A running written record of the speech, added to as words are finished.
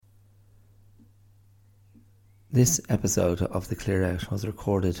This episode of The Clear Out was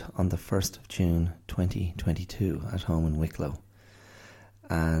recorded on the 1st of June 2022 at home in Wicklow.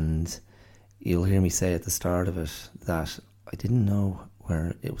 And you'll hear me say at the start of it that I didn't know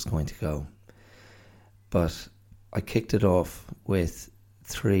where it was going to go. But I kicked it off with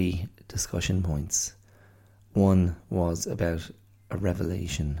 3 discussion points. One was about a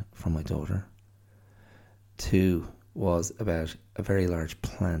revelation from my daughter. 2 was about a very large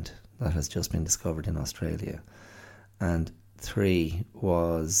plant that has just been discovered in Australia. And 3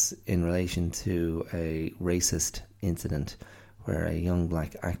 was in relation to a racist incident where a young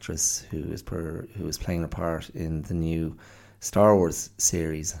black actress who is playing a part in the new Star Wars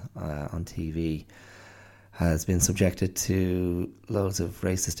series on TV has been subjected to loads of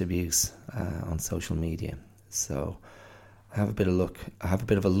racist abuse on social media. So I have a bit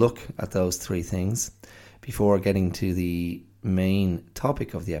of a look at those 3 things before getting to the main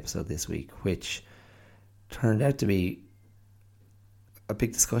topic of the episode this week, which turned out to be a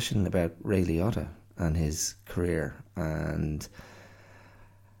big discussion about Ray Liotta and his career and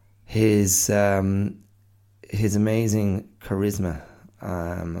his amazing charisma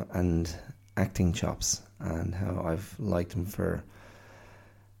and acting chops, and how I've liked him for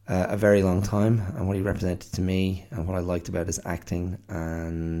a very long time, and what he represented to me and what I liked about his acting.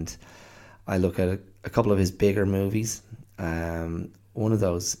 And I look at a couple of his bigger movies. One of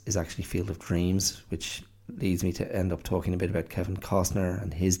those is actually Field of Dreams, which leads me to end up talking a bit about Kevin Costner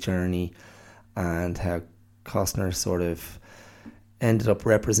and his journey, and how Costner sort of ended up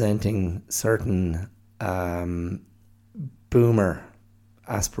representing certain boomer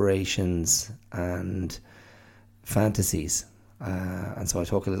aspirations and fantasies. And so I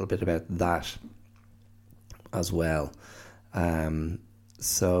talk a little bit about that as well.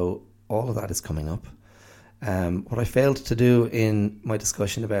 So all of that is coming up. What I failed to do in my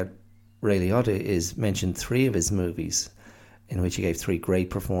discussion about Ray Liotta is mention 3 of his movies in which he gave 3 great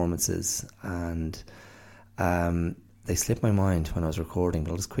performances, and they slipped my mind when I was recording,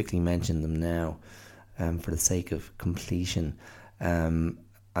 but I'll just quickly mention them now for the sake of completion. And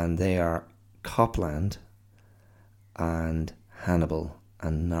they are Copland and Hannibal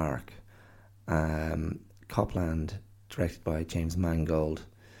and Narc. Copland, directed by James Mangold;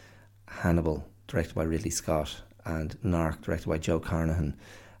 Hannibal, directed by Ridley Scott; and Narc, directed by Joe Carnahan.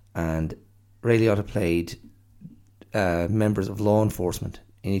 And Ray Liotta played members of law enforcement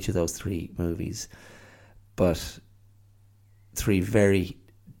in each of those 3 movies, but 3 very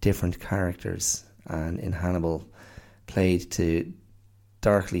different characters. And in Hannibal, played to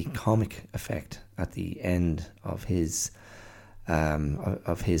darkly comic effect at the end of his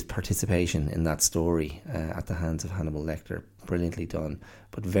participation in that story at the hands of Hannibal Lecter. Brilliantly done,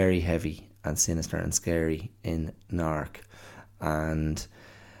 but very heavy and sinister and scary in Narc. And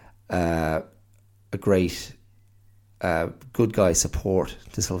a great good guy support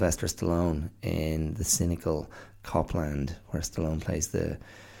to Sylvester Stallone in the cynical Copland, where Stallone plays the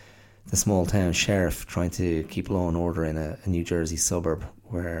small town sheriff trying to keep law and order in a New Jersey suburb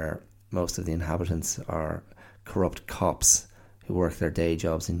where most of the inhabitants are corrupt cops who work their day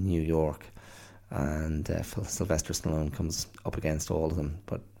jobs in New York. And Sylvester Stallone comes up against all of them,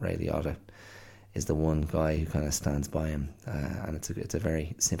 but Ray Liotta is the one guy who kind of stands by him, and it's a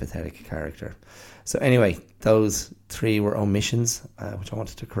very sympathetic character. So anyway, those 3 were omissions, which I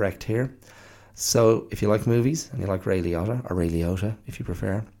wanted to correct here. So if you like movies and you like Ray Liotta, or Ray Liotta if you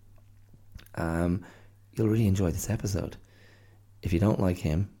prefer, you'll really enjoy this episode. If you don't like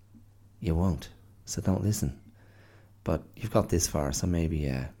him, you won't, so don't listen. But you've got this far, so maybe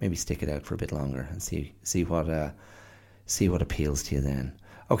stick it out for a bit longer and see what appeals to you then.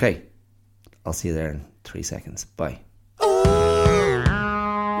 Okay, I'll see you there in 3 seconds. Bye. Ooh,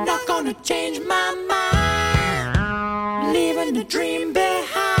 not gonna change my mind, leaving the dream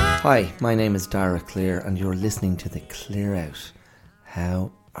behind. Hi, my name is Dara Clear, and you're listening to The Clear Out.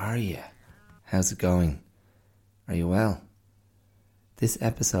 How are you? How's it going? Are you well? This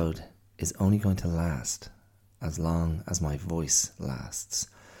episode is only going to last as long as my voice lasts.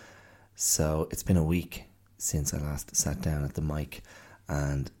 So it's been a week since I last sat down at the mic,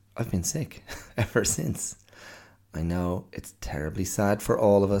 and I've been sick ever since. I know it's terribly sad for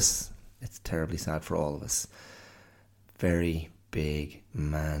all of us. Very big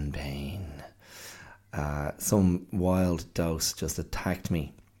man pain. Some wild dose just attacked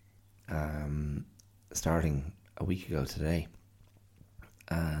me starting a week ago today.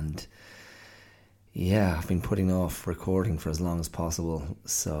 And yeah, I've been putting off recording for as long as possible,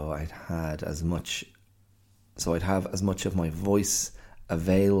 so I'd have as much of my voice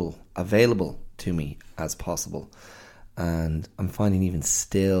available to me as possible. And I'm finding even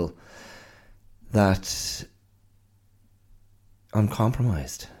still that I'm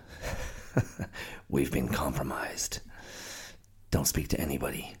compromised. We've been compromised. Don't speak to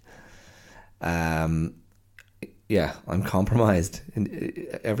anybody. Yeah, I'm compromised. In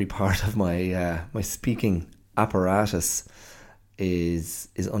every part of my my speaking apparatus is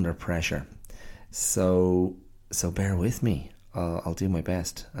under pressure. So bear with me. I'll do my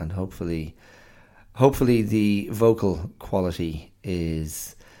best, and hopefully the vocal quality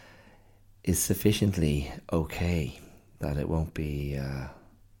is sufficiently okay that it won't be a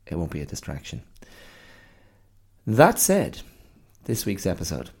distraction. That said, this week's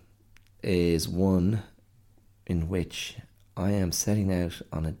episode is one in which I am setting out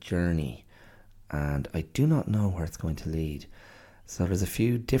on a journey, and I do not know where it's going to lead. So there's a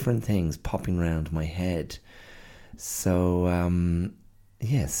few different things popping around my head. So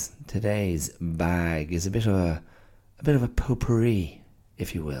yes, today's bag is a bit of a potpourri,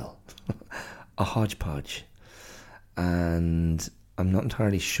 if you will, a hodgepodge, and I'm not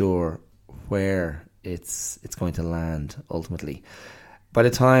entirely sure where it's going to land ultimately. By the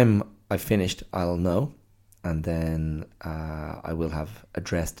time I've finished, I'll know, and then I will have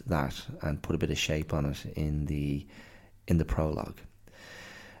addressed that and put a bit of shape on it in the prologue.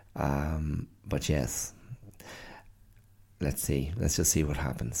 But yes, let's see. Let's just see what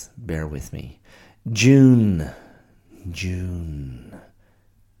happens. Bear with me. June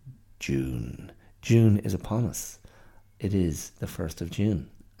is upon us. It is the 1st of June,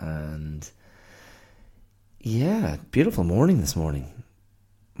 and yeah, beautiful morning this morning.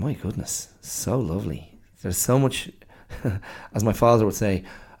 My goodness, so lovely. There's so much, as my father would say,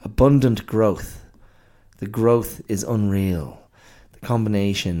 abundant growth. The growth is unreal. The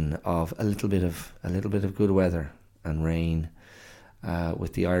combination of a little bit of good weather and rain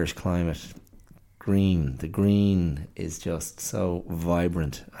with the Irish climate. The green is just so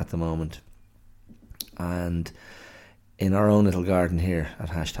vibrant at the moment. And in our own little garden here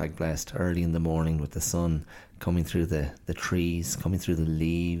at #blessed, early in the morning with the sun coming through the trees, coming through the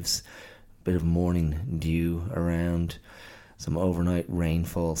leaves, a bit of morning dew around, some overnight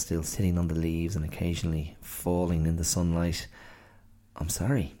rainfall still sitting on the leaves and occasionally falling in the sunlight. I'm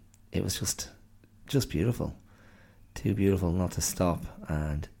sorry, it was just beautiful. Too beautiful not to stop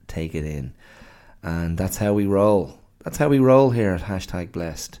and take it in. And that's how we roll. That's how we roll here at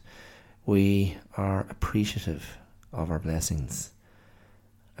 #blessed. We are appreciative of our blessings,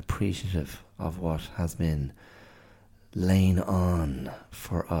 appreciative of what has been laying on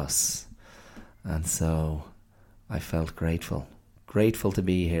for us. And so I felt grateful to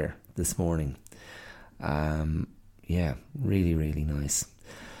be here this morning. Yeah, really, really nice.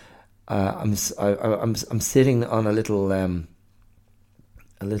 I'm sitting on a little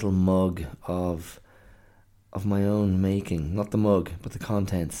mug of my own making, not the mug, but the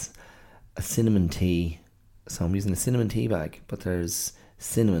contents. A cinnamon tea. So I'm using a cinnamon tea bag, but there's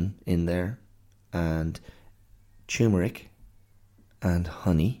cinnamon in there, and turmeric, and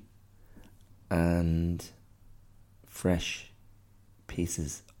honey, and fresh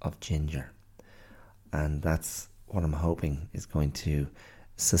pieces of ginger. And that's what I'm hoping is going to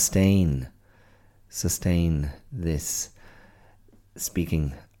sustain this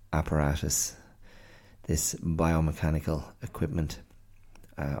speaking apparatus, this biomechanical equipment,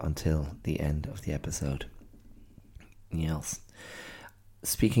 until the end of the episode. Yes.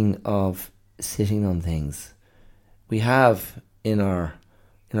 Speaking of sitting on things, we have in our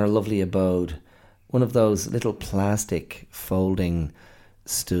lovely abode one of those little plastic folding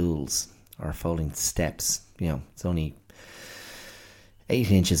stools or folding steps. You know, it's only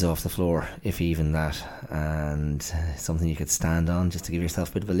 8 inches off the floor, if even that, and something you could stand on just to give yourself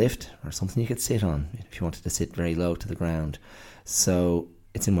a bit of a lift, or something you could sit on if you wanted to sit very low to the ground. So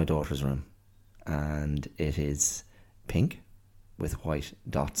it's in my daughter's room, and it is pink with white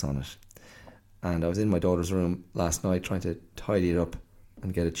dots on it. And I was in my daughter's room last night trying to tidy it up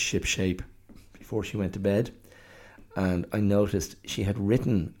and get it ship shape before she went to bed, and I noticed she had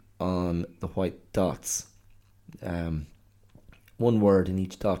written on the white dots one word in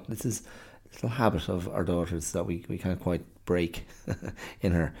each dot. This is a little habit of our daughter's that we can't quite break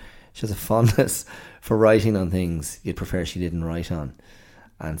in her. She has a fondness for writing on things you'd prefer she didn't write on,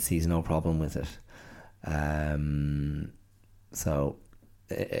 and sees no problem with it. So,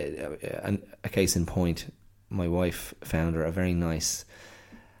 a case in point, my wife found her a very nice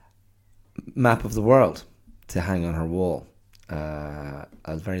map of the world to hang on her wall. A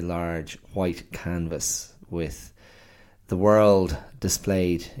very large white canvas with the world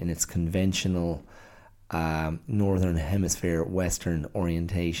displayed in its conventional Northern Hemisphere Western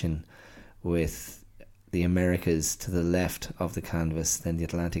orientation, with the Americas to the left of the canvas, then the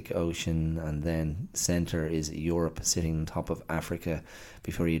Atlantic Ocean, and then centre is Europe sitting on top of Africa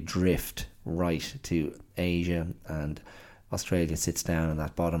before you drift right to Asia, and Australia sits down in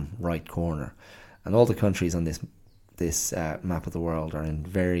that bottom right corner. And all the countries on this map of the world are in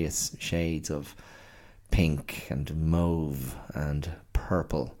various shades of pink and mauve and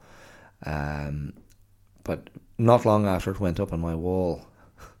purple. But not long after it went up on my wall,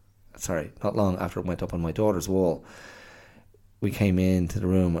 not long after it went up on my daughter's wall, we came into the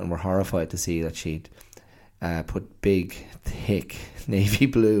room and were horrified to see that she'd put big, thick, navy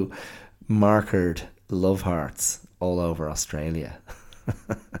blue markered love hearts all over Australia.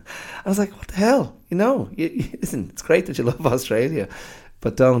 I was like, what the hell? Listen, it's great that you love Australia,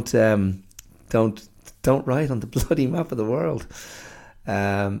 but don't write on the bloody map of the world.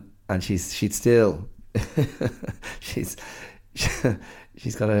 And she'd still she's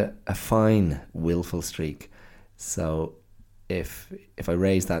got a fine willful streak. So if I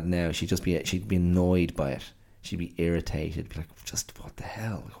raised that now, she'd be annoyed by it. She'd be irritated, be like, just what the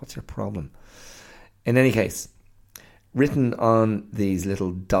hell? What's your problem? In any case, written on these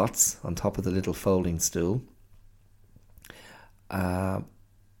little dots on top of the little folding stool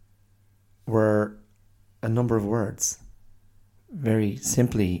were a number of words, very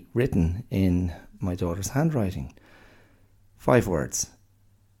simply written in my daughter's handwriting. 5 words.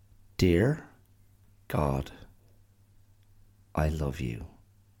 Dear God, I love you.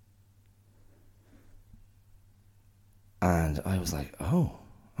 And I was like, oh,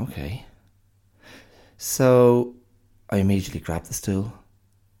 okay. So I immediately grabbed the stool,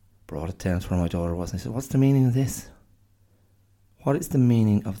 brought it down to where my daughter was, and I said, what's the meaning of this? What is the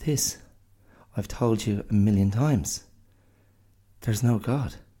meaning of this? I've told you 1,000,000 times. There's no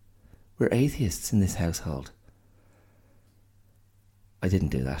God. We're atheists in this household. I didn't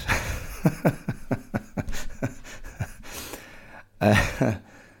do that.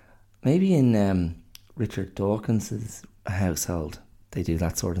 Maybe in Richard Dawkins's household they do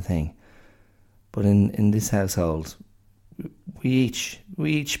that sort of thing, but in this household we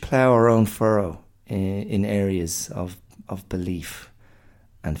each plough our own furrow in areas of belief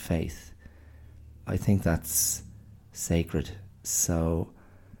and faith. I think that's sacred. So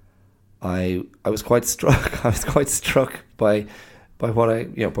I was quite struck. I was quite struck by what I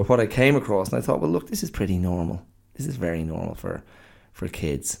came across, and I thought, well, look, this is pretty normal. This is very normal for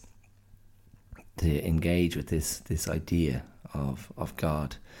kids to engage with this idea of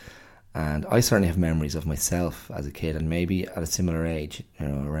God. And I certainly have memories of myself as a kid, and maybe at a similar age,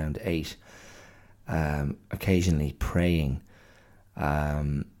 around 8, occasionally praying.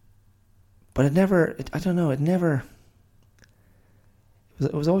 But it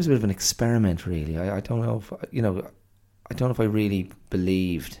was always a bit of an experiment, really. I don't know if I really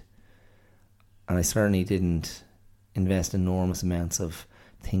believed, and I certainly didn't invest enormous amounts of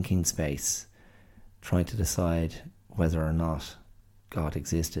thinking space trying to decide whether or not God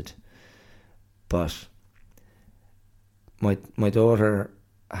existed. But my daughter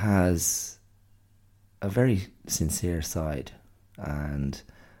has a very sincere side, and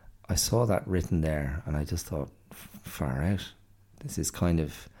I saw that written there, and I just thought, far out. This is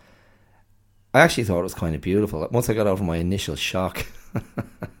I actually thought it was kind of beautiful. Once I got over my initial shock,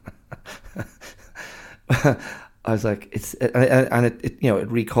 I was like, it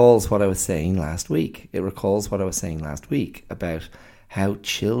recalls what I was saying last week. It recalls what I was saying last week about how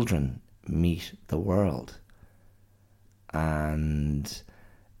children meet the world, and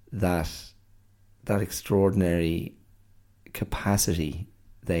that extraordinary capacity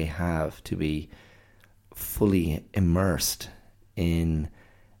they have to be fully immersed in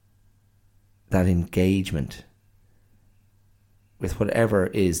that engagement with whatever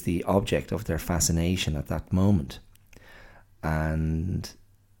is the object of their fascination at that moment. And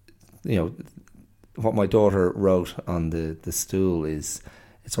what my daughter wrote on the stool it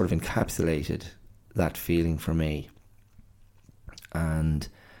sort of encapsulated that feeling for me. And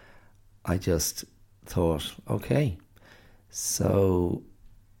I just thought, okay, so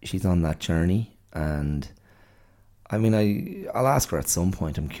she's on that journey, and I mean, I'll ask her at some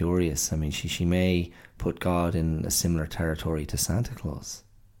point. I'm curious. I mean, she may put God in a similar territory to Santa Claus,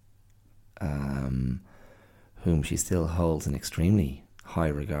 whom she still holds in extremely high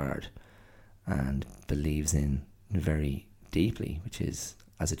regard and believes in very deeply, which is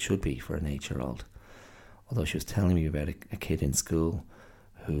as it should be for an 8-year-old. Although she was telling me about a kid in school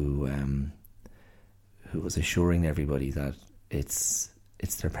who was assuring everybody that it's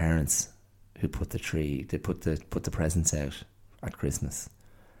their parents who put the tree, they put the presents out at Christmas.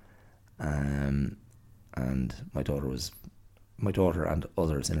 And my daughter was my daughter and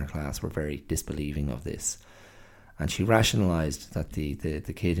others in her class were very disbelieving of this. And she rationalised that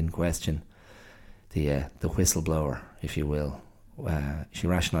the kid in question, the whistleblower, if you will, she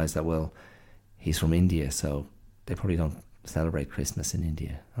rationalised that, well, he's from India, so they probably don't celebrate Christmas in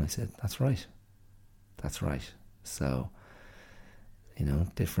India. And I said, that's right. So,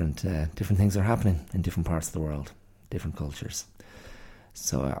 different things are happening in different parts of the world, different cultures.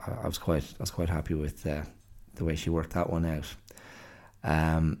 So I was quite happy with the way she worked that one out.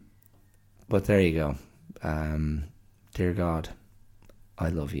 But there you go. Dear God, I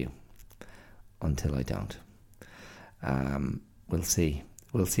love you until I don't. We'll see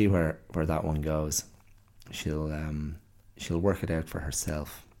where that one goes. She'll work it out for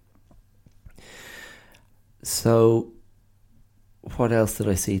herself. So what else did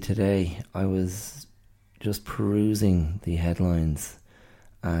I see today? I was just perusing the headlines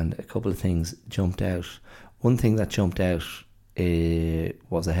and a couple of things jumped out. One thing that jumped out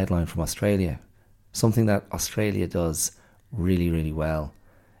was a headline from Australia. Something that Australia does really, really well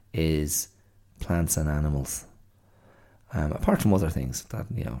is plants and animals. Apart from other things that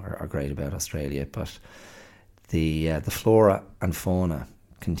are great about Australia, but the flora and fauna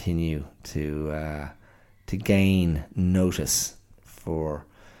continue to gain notice for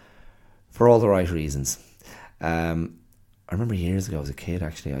all the right reasons. I remember years ago as a kid,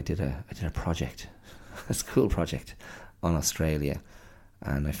 actually, I did a project, a school project on Australia,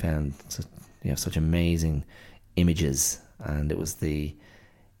 and I found such amazing images, and it was the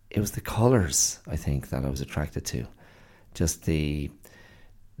colours, I think, that I was attracted to. Just the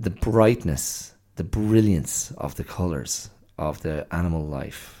brightness, the brilliance of the colours of the animal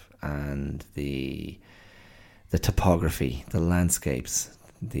life, and the topography, the landscapes,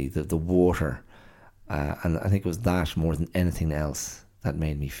 the water, and I think it was that more than anything else that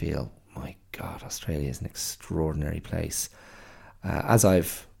made me feel, my God, Australia is an extraordinary place. As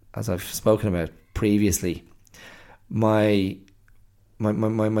I've spoken about previously, my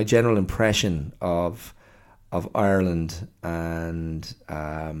general impression of Ireland and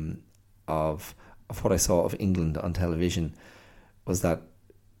of what I saw of England on television was that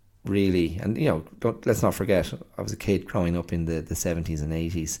really, and let's not forget, I was a kid growing up in the 70s and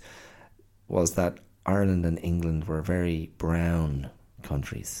 80s, was that Ireland and England were very brown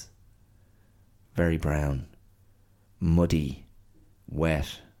countries. Very brown, muddy,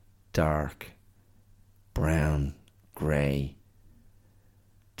 wet, dark, brown, grey,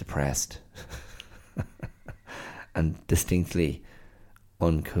 depressed, and distinctly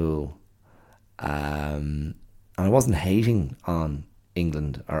uncool. And I wasn't hating on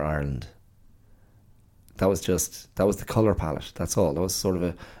England or Ireland. That was the colour palette. That's all. That was sort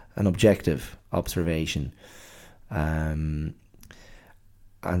of an objective observation. And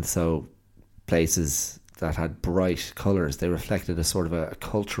so places that had bright colours, they reflected a sort of a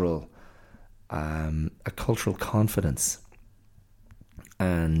cultural confidence.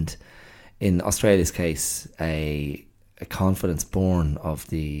 And in Australia's case, a confidence born of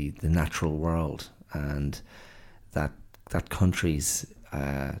the natural world, and that country's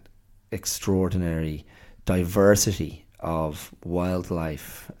extraordinary diversity of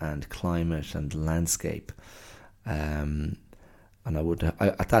wildlife and climate and landscape. And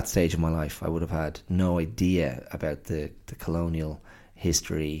at that stage of my life, I would have had no idea about the colonial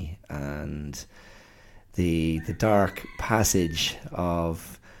history and the dark passage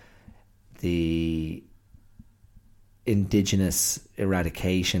of the indigenous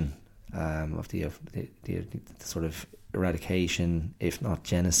eradication, of the sort of eradication, if not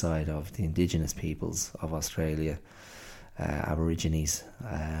genocide, of the indigenous peoples of Australia, Aborigines.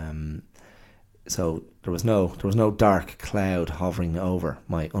 So there was no dark cloud hovering over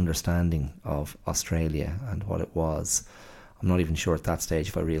my understanding of Australia and what it was. I'm not even sure at that stage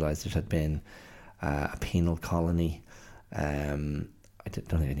if I realised it had been a penal colony. I don't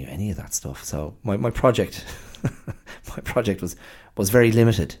think I knew any of that stuff. So my project was very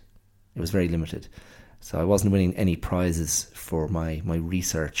limited. It was very limited. So I wasn't winning any prizes for my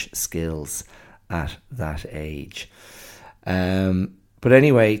research skills at that age. But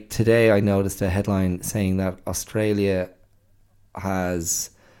anyway, today I noticed a headline saying that Australia has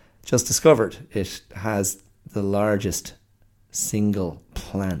just discovered it has the largest single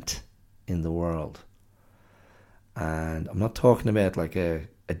plant in the world. And I'm not talking about like a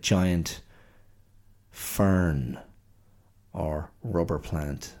giant fern or rubber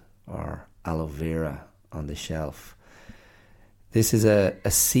plant or aloe vera on the shelf. This is a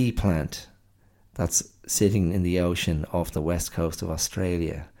sea plant that's sitting in the ocean off the west coast of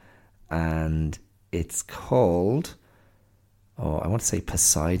Australia, and it's called, I want to say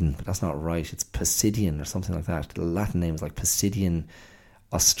Poseidon, but that's not right. It's Pisidian or something like that. The Latin name is like Pisidian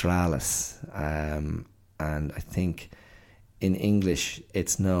australis, and I think in English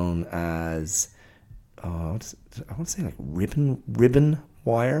it's known as I want to say like ribbon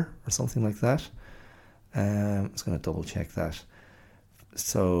wire or something like that. I'm just going to double check that.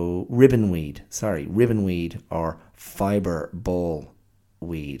 So ribbonweed or fibre ball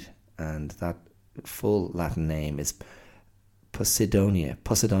weed, and that full Latin name is Posidonia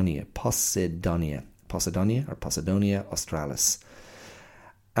australis,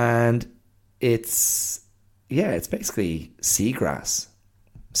 and it's basically seagrass,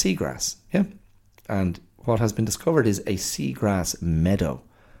 yeah. And what has been discovered is a seagrass meadow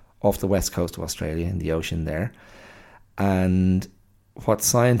off the west coast of Australia in the ocean there, and what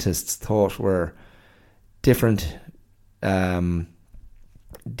scientists thought were different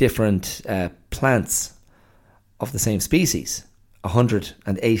plants of the same species,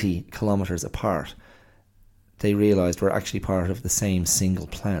 180 kilometres apart, they realised were actually part of the same single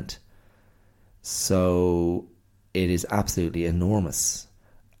plant. So it is absolutely enormous.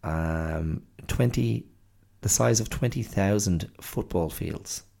 The size of 20,000 football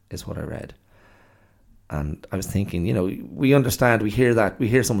fields is what I read. And I was thinking, we understand, we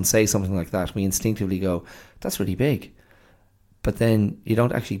hear someone say something like that, we instinctively go, that's really big. But then you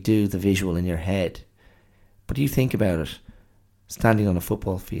don't actually do the visual in your head. But you think about it, standing on a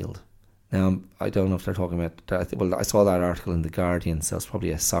football field. Now, I don't know if they're talking about, well, I saw that article in The Guardian, so it's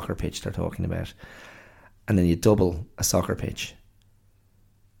probably a soccer pitch they're talking about. And then you double a soccer pitch.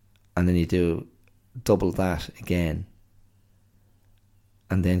 And then you do double that again.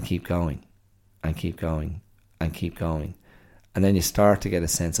 And then keep going. And keep going and keep going. And then you start to get a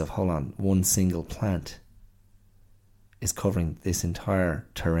sense of, hold on, one single plant is covering this entire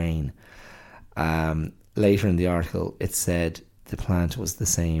terrain. Later in the article, it said the plant was the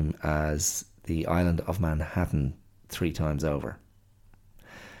same as the island of Manhattan 3 times over.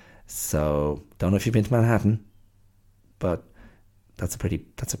 So, don't know if you've been to Manhattan, but that's a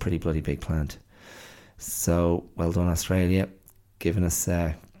pretty bloody big plant. So, well done, Australia, giving us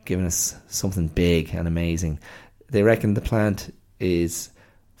something big and amazing. They reckon the plant is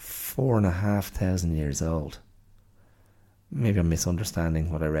 4,500 years old. Maybe I'm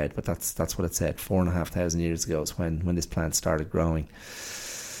misunderstanding what I read, but that's what it said. 4,500 years ago is when this plant started growing.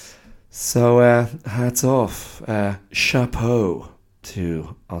 So hats off, chapeau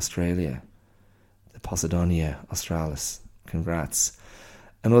to Australia, the Posidonia australis. Congrats.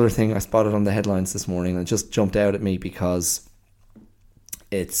 Another thing I spotted on the headlines this morning, and it just jumped out at me because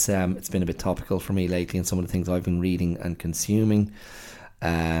it's been a bit topical for me lately, and some of the things I've been reading and consuming.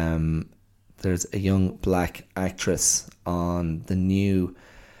 There's a young black actress on the new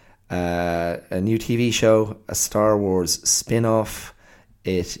a new TV show, a Star Wars spin-off.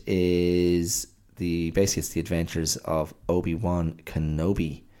 It's the adventures of Obi-Wan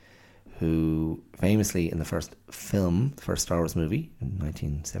Kenobi, who famously in the first Star Wars movie in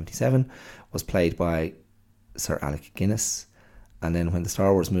 1977 was played by Sir Alec Guinness. And then when the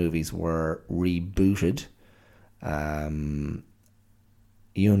Star Wars movies were rebooted, Ewan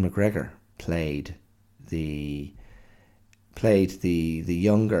McGregor played the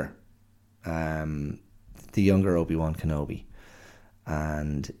younger Obi-Wan Kenobi,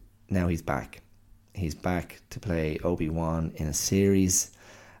 and now he's back. He's back to play Obi-Wan in a series,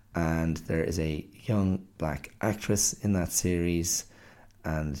 and there is a young black actress in that series,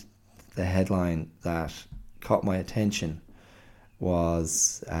 and the headline that caught my attention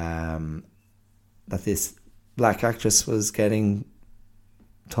was that this black actress was getting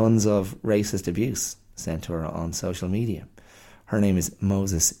tons of racist abuse sent to her on social media. Her name is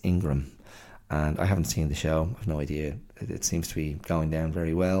Moses Ingram, and I haven't seen the show. I have no idea. It seems to be going down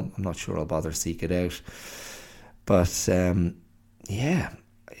very well. I'm not sure I'll bother seek it out. But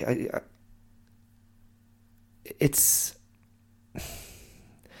it's...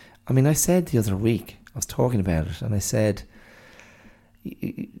 I mean, I said the other week, I was talking about it, and I said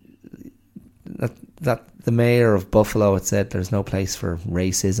that the mayor of Buffalo had said there's no place for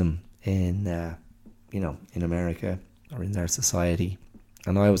racism in America or in their society,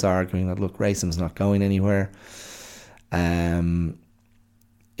 and I was arguing that, look, racism's not going anywhere.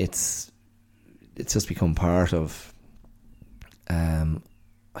 It's just become part of.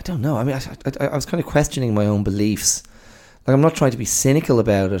 I don't know. I mean, I was kind of questioning my own beliefs. Like, I'm not trying to be cynical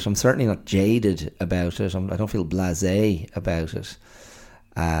about it. I'm certainly not jaded about it. I don't feel blasé about it.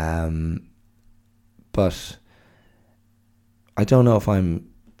 But I don't know if I'm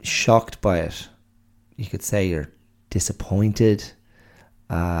shocked by it. You could say you're disappointed.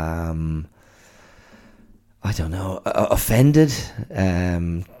 I I don't know, offended,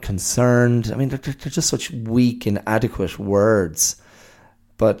 concerned. I mean, they're just such weak, inadequate words.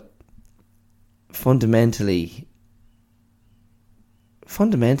 But fundamentally,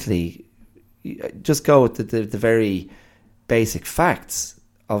 just go with the very basic facts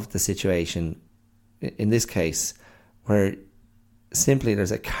of the situation. In this case, where simply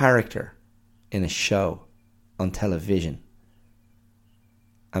there's a character in a show on television,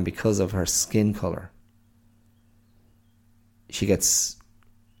 and because of her skin colour, she gets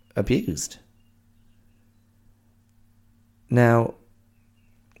abused. Now,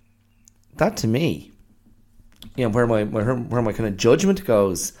 that to me, where my kind of judgment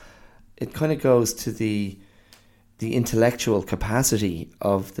goes, it kind of goes to the intellectual capacity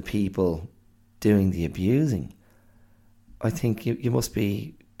of the people doing the abusing. I think you must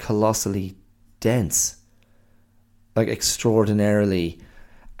be colossally dense, like extraordinarily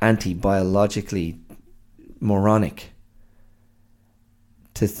anti-biologically moronic,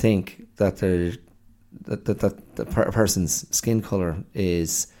 to think that the person's skin colour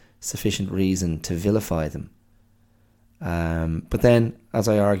is sufficient reason to vilify them. But then, as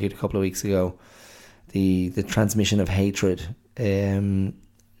I argued a couple of weeks ago, the transmission of hatred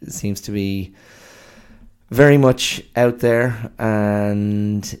seems to be very much out there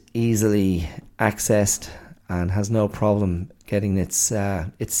and easily accessed, and has no problem getting its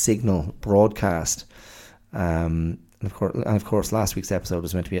signal broadcast. And of course, last week's episode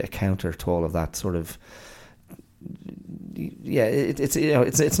was meant to be a counter to all of that sort of. Yeah,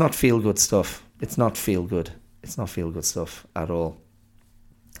 it's not feel good stuff. It's not feel good. It's not feel good stuff at all.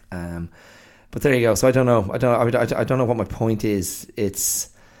 But there you go. So I don't know. I don't know what my point is.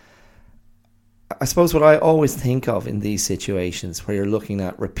 I suppose what I always think of in these situations where you're looking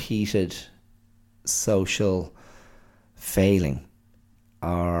at repeated social failing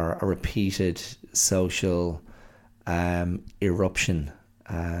or a repeated social eruption.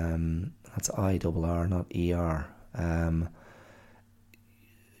 That's IRR, not ER.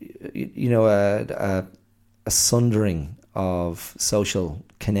 A sundering of social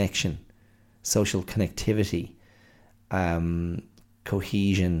connection, social connectivity,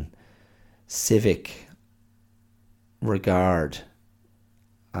 cohesion, civic regard.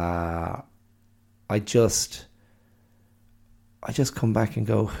 I just come back and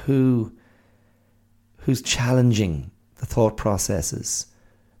go, who's challenging the thought processes,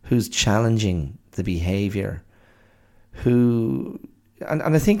 who's challenging the behaviour, and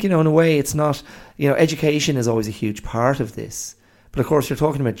I think, in a way, it's not, education is always a huge part of this. But of course, you're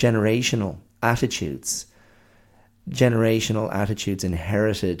talking about generational attitudes, inherited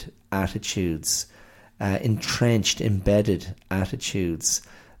attitudes, entrenched, embedded attitudes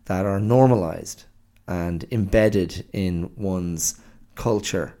that are normalised and embedded in one's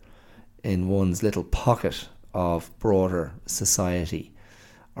culture, in one's little pocket of broader society,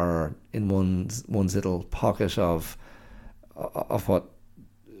 or in one's little pocket of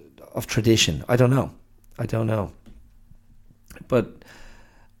tradition. I don't know. But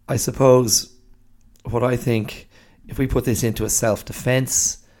I suppose what I think, if we put this into a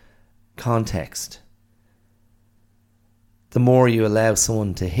self-defense context, the more you allow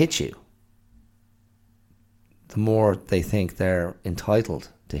someone to hit you, the more they think they're entitled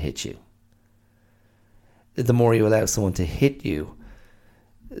to hit you. The more you allow someone to hit you,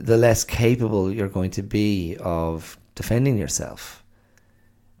 the less capable you're going to be of defending yourself,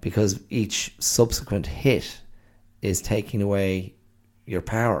 because each subsequent hit is taking away your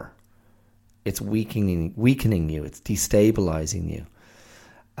power. It's weakening you. It's destabilizing you.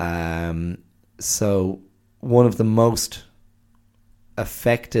 So one of the most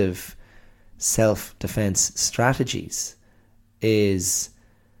effective self-defense strategies is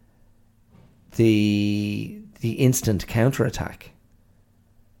the instant counterattack,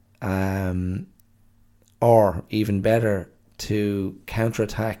 or even better, to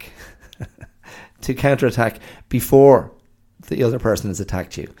counterattack before the other person has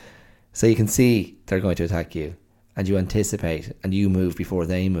attacked you. So you can see they're going to attack you, and you anticipate, and you move before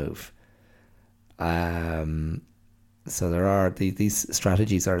they move. So there are these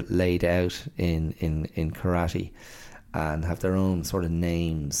strategies are laid out in karate and have their own sort of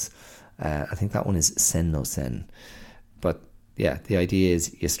names. I think that one is sen no sen. But yeah, the idea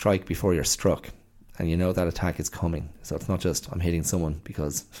is you strike before you're struck, and you know that attack is coming. So it's not just I'm hitting someone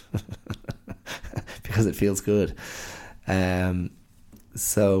because because it feels good.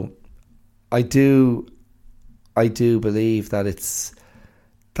 So I do believe that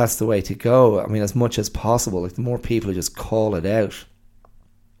that's the way to go. I mean, as much as possible, like the more people who just call it out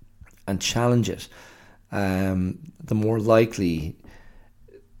and challenge it, the more likely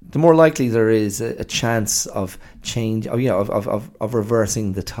the more likely there is a chance of change, of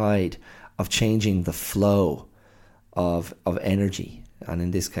reversing the tide, of changing the flow of energy. And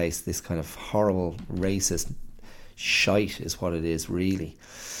in this case, this kind of horrible racist shite is what it is, really.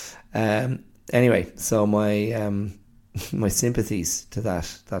 Anyway, so my my sympathies to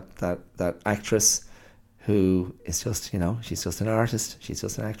that actress, who is just, she's just an artist, she's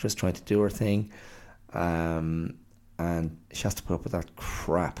just an actress trying to do her thing, and she has to put up with that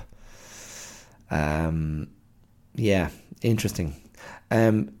crap. Yeah, interesting.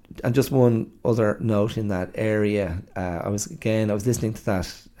 And just one other note in that area, I was listening to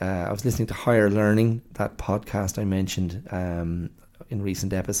that. I was listening to Higher Learning, that podcast I mentioned in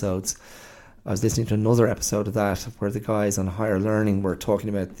recent episodes. I was listening to another episode of that where the guys on Higher Learning were talking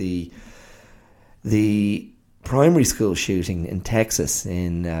about the primary school shooting in Texas,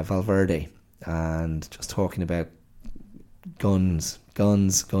 in Valverde, and just talking about guns,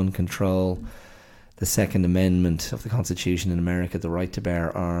 gun control, the Second Amendment of the Constitution in America, the right to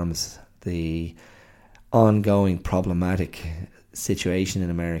bear arms, the ongoing problematic situation in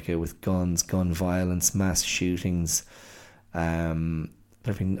America with guns, gun violence, mass shootings.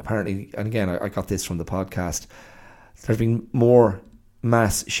 There have been, apparently, and again, I got this from the podcast, there have been more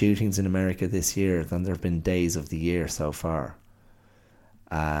mass shootings in America this year than there have been days of the year so far.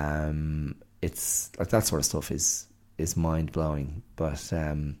 It's like that sort of stuff is mind blowing. But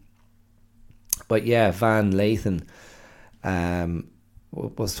yeah, Van Lathan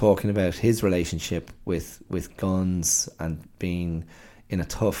was talking about his relationship with guns and being in a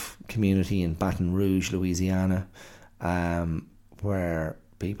tough community in Baton Rouge, Louisiana, where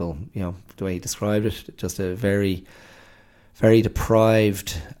people, the way he described it, just a very, very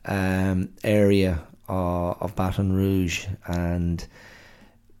deprived area of Baton Rouge, and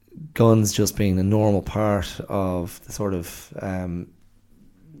guns just being a normal part of the sort of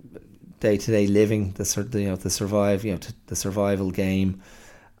day-to-day living, the survival game.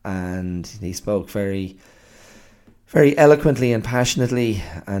 And he spoke very, very eloquently and passionately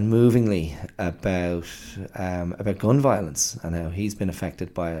and movingly about gun violence and how he's been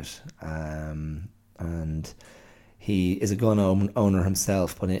affected by it. And he is a gun owner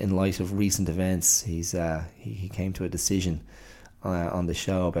himself, but in light of recent events, he came to a decision on the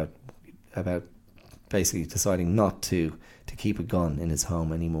show about basically deciding not to keep a gun in his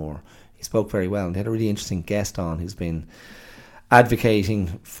home anymore. He spoke very well, and they had a really interesting guest on who's been advocating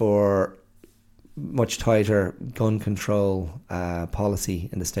for much tighter gun control policy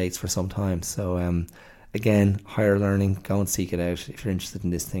in the States for some time. So again, Higher Learning, go and seek it out if you're interested in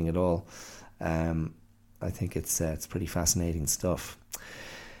this thing at all. I think it's pretty fascinating stuff.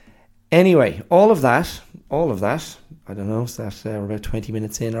 Anyway, all of that, I don't know, is that we're about 20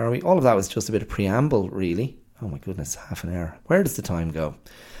 minutes in, are we? All of that was just a bit of preamble, really. Oh my goodness, half an hour. Where does the time go?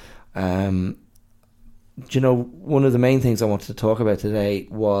 One of the main things I wanted to talk about today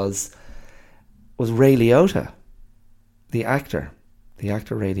was Ray Liotta, the actor. The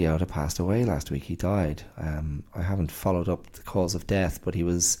actor Ray Liotta passed away last week. He died. I haven't followed up the cause of death, but he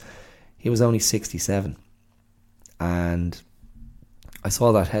was only 67. And I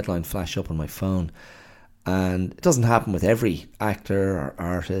saw that headline flash up on my phone. And it doesn't happen with every actor or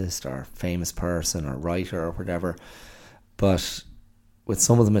artist or famous person or writer or whatever, but with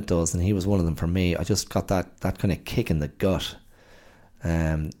some of them it does, and he was one of them for me. I just got that kind of kick in the gut,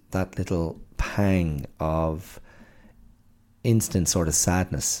 that little pang of instant sort of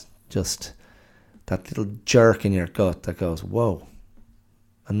sadness, just that little jerk in your gut that goes, whoa,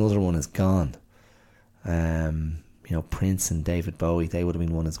 another one is gone. Prince and David Bowie, they would have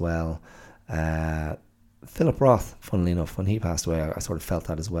been one as well. Philip Roth, funnily enough, when he passed away, I sort of felt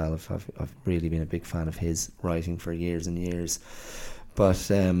that as well. I've really been a big fan of his writing for years and years. But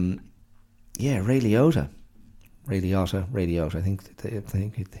Ray Liotta. I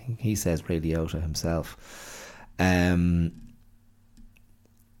think he says Ray Liotta himself. An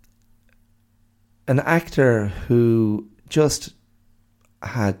actor who just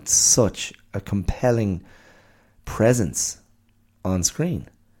had such a compelling presence on screen.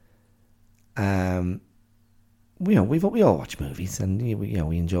 We all watch movies, and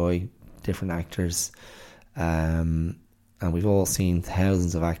we enjoy different actors, and we've all seen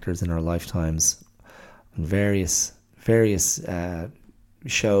thousands of actors in our lifetimes on various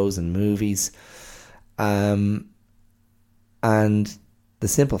shows and movies, and the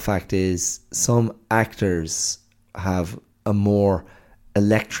simple fact is some actors have a more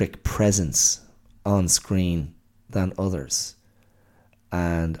electric presence on screen than others,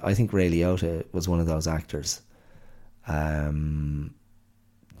 and I think Ray Liotta was one of those actors.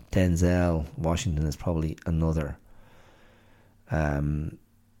 Denzel Washington is probably another.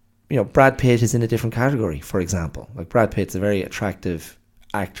 Brad Pitt is in a different category, for example. Like, Brad Pitt's a very attractive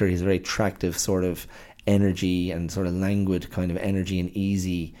actor. He's a very attractive sort of energy and sort of languid kind of energy and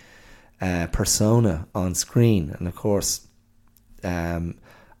easy persona on screen. And of course, a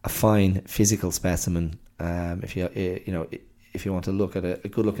fine physical specimen. If you want to look at a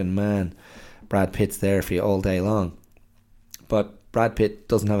good-looking man, Brad Pitt's there for you all day long. But Brad Pitt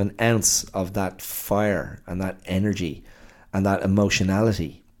doesn't have an ounce of that fire and that energy and that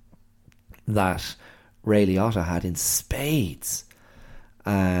emotionality that Ray Liotta had in spades.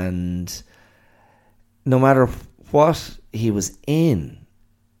 And no matter what he was in,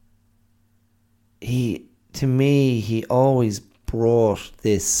 to me, he always brought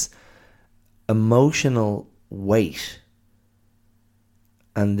this emotional weight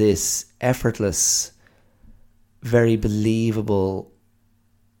and this effortless, very believable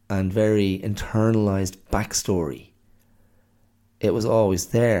and very internalized backstory. It was always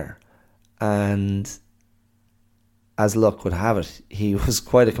there. And as luck would have it, he was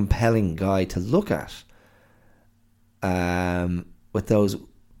quite a compelling guy to look at, with those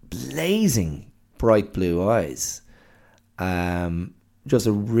blazing bright blue eyes. Just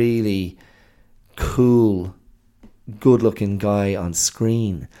a really cool, good-looking guy on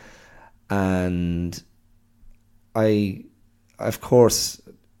screen. And I've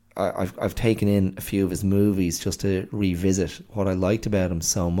taken in a few of his movies just to revisit what I liked about him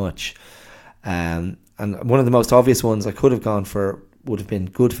so much. And one of the most obvious ones I could have gone for would have been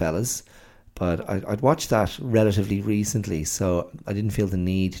Goodfellas, but I'd watched that relatively recently, so I didn't feel the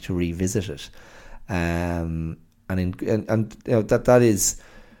need to revisit it.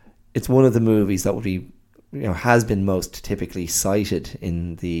 It's one of the movies that would be, has been most typically cited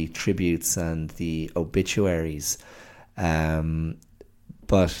in the tributes and the obituaries.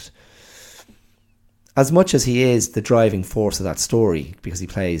 But as much as he is the driving force of that story, because he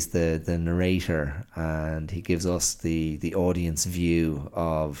plays the narrator and he gives us the audience view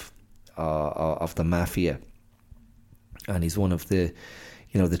of the mafia, and he's one of the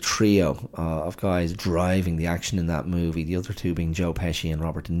trio of guys driving the action in that movie, the other two being Joe Pesci and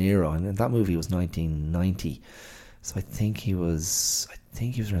Robert De Niro. And that movie was 1990, so I think he was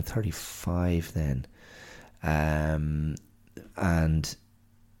around 35 then. And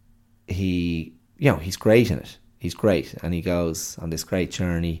he's great in it. He's great, and he goes on this great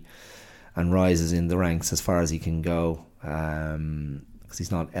journey and rises in the ranks as far as he can go, because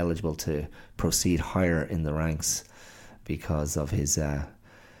he's not eligible to proceed higher in the ranks because of his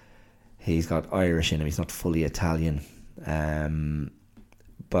he's got Irish in him. He's not fully Italian.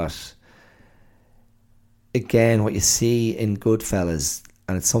 But again, what you see in Goodfellas,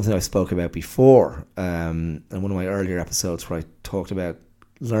 and it's something I spoke about before in one of my earlier episodes where I talked about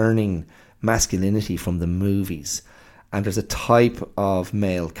learning masculinity from the movies. And there's a type of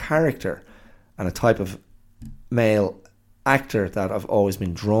male character and a type of male actor that I've always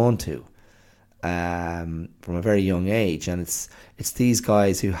been drawn to from a very young age, and it's these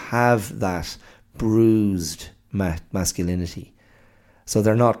guys who have that bruised masculinity. So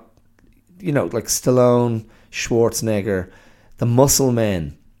they're not, like Stallone, Schwarzenegger, the muscle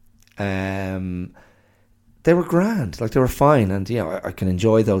men. They were grand, like they were fine, and I can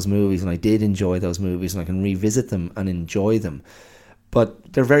enjoy those movies, and I did enjoy those movies, and I can revisit them and enjoy them.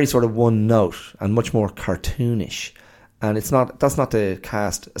 But they're very sort of one note and much more cartoonish. And that's not to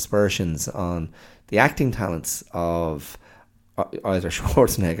cast aspersions on the acting talents of either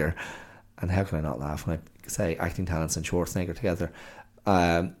Schwarzenegger, and how can I not laugh when I say acting talents and Schwarzenegger together?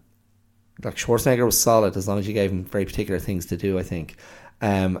 Like Schwarzenegger was solid as long as you gave him very particular things to do, I think.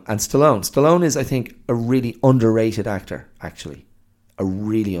 And Stallone is, I think, a really underrated actor, actually. A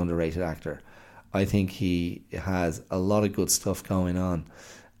really underrated actor. I think he has a lot of good stuff going on.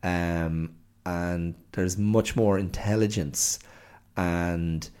 And there's much more intelligence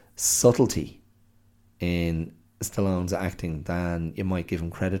and subtlety in Stallone's acting than you might give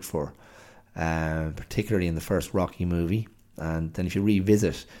him credit for, particularly in the first Rocky movie. And then if you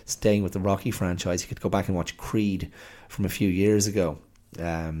revisit, staying with the Rocky franchise, you could go back and watch Creed from a few years ago,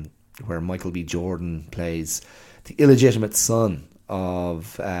 where Michael B. Jordan plays the illegitimate son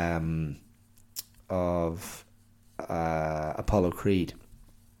of Apollo Creed,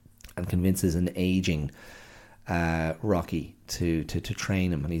 and convinces an aging Rocky to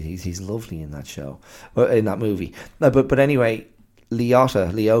train him, and he's lovely in that show, in that movie. But anyway,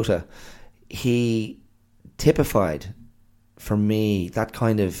 Liotta, he typified for me that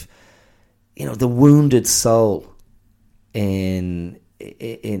kind of, the wounded soul in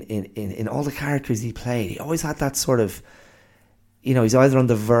all the characters he played. He always had that sort of, he's either on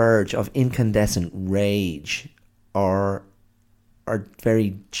the verge of incandescent rage or are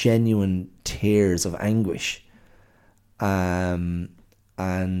very genuine tears of anguish. And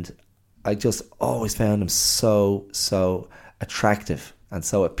I just always found him so attractive and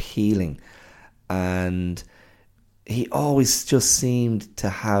so appealing. And he always just seemed to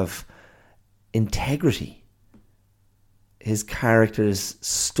have integrity. His characters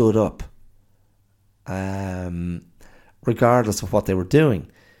stood up, regardless of what they were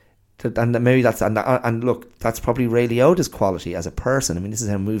doing. And maybe that's and look, that's probably Ray Liotta's quality as a person. I mean, this is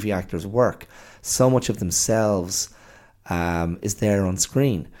how movie actors work. So much of themselves is there on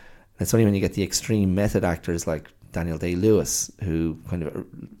screen. And it's only when you get the extreme method actors like Daniel Day-Lewis, who kind of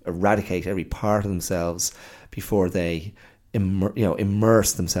eradicate every part of themselves before they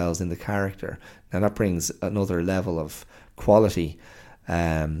immerse themselves in the character. Now that brings another level of quality.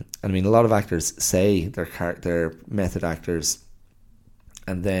 And I mean, a lot of actors say they're method actors,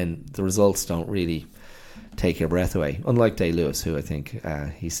 and then the results don't really take your breath away. Unlike Day-Lewis, who I think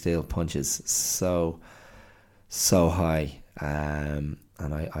he still punches so high, and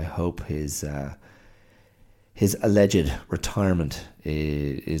I hope his alleged retirement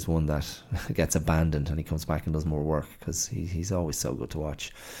is one that gets abandoned and he comes back and does more work, because he's always so good to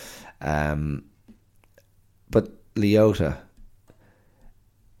watch. But Liotta,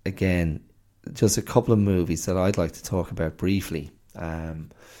 again, just a couple of movies that I'd like to talk about briefly. I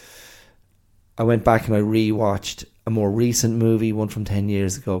went back and I rewatched a more recent movie, one from 10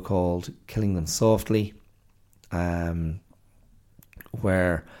 years ago, called Killing Them Softly,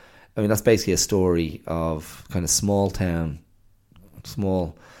 where, I mean, that's basically a story of kind of small town,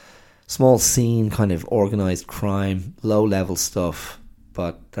 small scene kind of organised crime, low level stuff,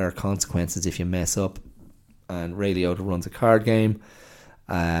 but there are consequences if you mess up. And Ray Liotta runs a card game,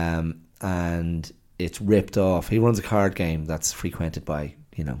 and it's ripped off. He runs a card game that's frequented by,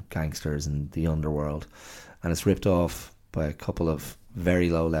 gangsters and the underworld, and it's ripped off by a couple of very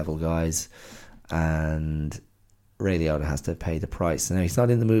low level guys, and Ray Liotta has to pay the price. Now, he's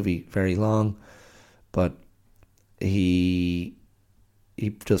not in the movie very long, but he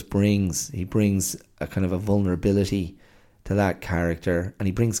brings a kind of a vulnerability to that character, and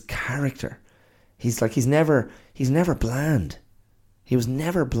he brings character. He's never bland. He was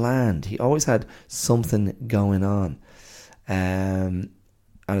never bland. He always had something going on. And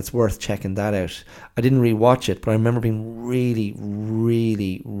it's worth checking that out. I didn't rewatch it, but I remember being really,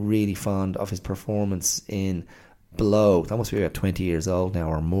 really, really fond of his performance in Blow. That must be about 20 years old now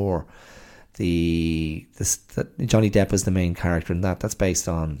or more. Johnny Depp is the main character in that. That's based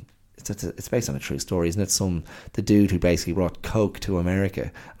on it's based on a true story, isn't it? The dude who basically brought Coke to America.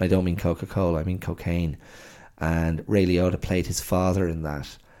 And I don't mean Coca-Cola, I mean cocaine. And Ray Liotta played his father in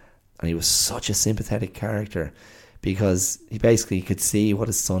that, and he was such a sympathetic character, because he basically could see what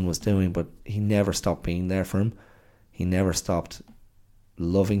his son was doing, but he never stopped being there for him. He never stopped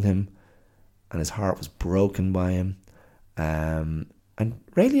loving him, and his heart was broken by him. And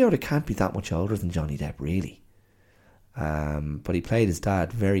Ray Liotta can't be that much older than Johnny Depp, really. But he played his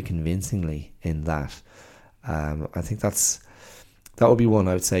dad very convincingly in that. I think that would be one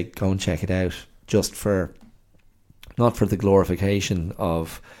I would say go and check it out, just for, not for the glorification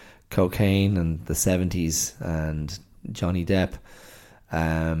of cocaine and the 70s and Johnny Depp,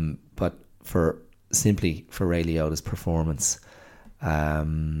 but simply for Ray Liotta's performance.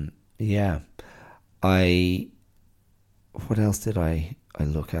 What else did I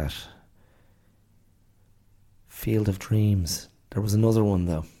look at? Field of Dreams. There was another one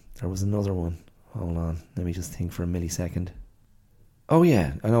though. Hold on, let me just think for a millisecond. Oh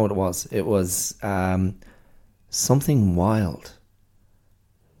yeah, I know what it was. It was Something Wild.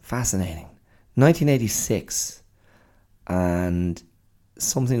 Fascinating. 1986. And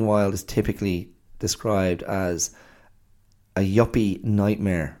Something Wild is typically described as a yuppie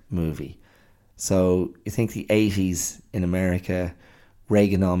nightmare movie. So you think the 80s in America,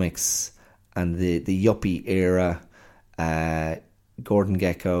 Reaganomics and the yuppie era, Gordon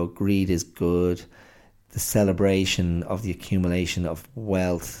Gekko, greed is good, the celebration of the accumulation of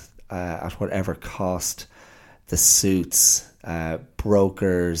wealth at whatever cost, the suits,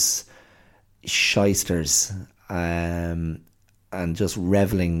 brokers, shysters, and just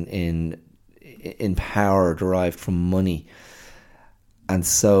reveling in power derived from money. And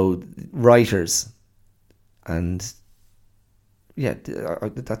so writers, and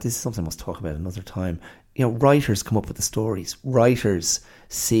that is something I must talk about another time. Writers come up with the stories. Writers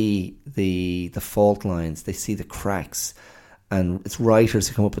see the fault lines. They see the cracks, and it's writers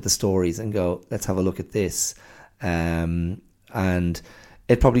who come up with the stories and go, "Let's have a look at this." And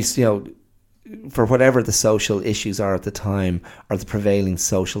it probably, for whatever the social issues are at the time or the prevailing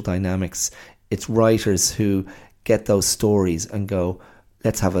social dynamics, it's writers who get those stories and go,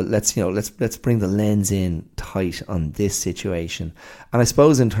 let's bring the lens in tight on this situation. And I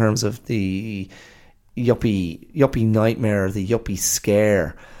suppose in terms of the yuppie nightmare, the yuppie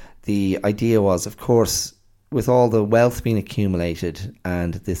scare, the idea was, of course, with all the wealth being accumulated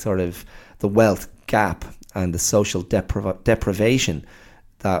and the sort of the wealth gap and the social deprivation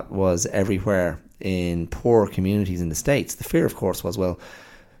that was everywhere in poor communities in the States, the fear, of course, was, well,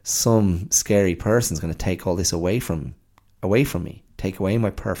 some scary person's going to take all this away from me, take away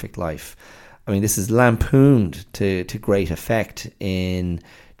my perfect life. I mean, this is lampooned to great effect in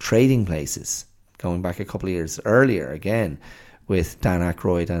Trading Places, going back a couple of years earlier, again, with Dan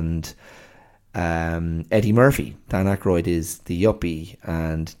Aykroyd and Eddie Murphy. Dan Aykroyd is the yuppie,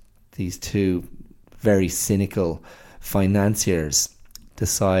 and these two very cynical financiers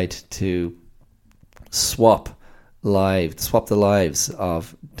decide to swap the lives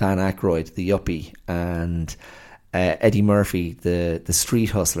of Dan Aykroyd, the yuppie, and Eddie Murphy, the street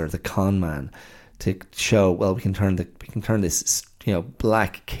hustler, the con man, to show, well, we can turn this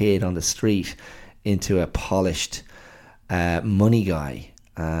black kid on the street into a polished money guy.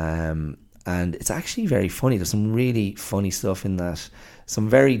 And it's actually very funny. There's some really funny stuff in that. Some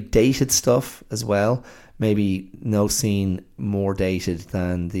very dated stuff as well. Maybe no scene more dated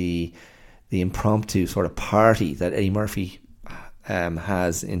than the impromptu sort of party that Eddie Murphy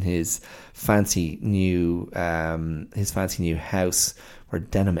has in his fancy new house, where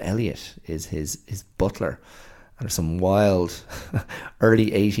Denham Elliott is his butler. And there's some wild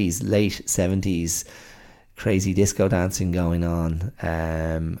early 80s, late 70s crazy disco dancing going on,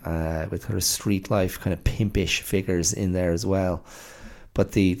 with her street life kind of pimpish figures in there as well.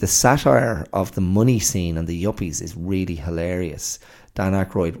 But the satire of the money scene and the yuppies is really hilarious. Dan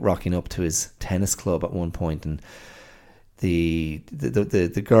Aykroyd rocking up to his tennis club at one point, and the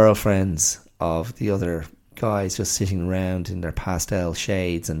girlfriends of the other guys just sitting around in their pastel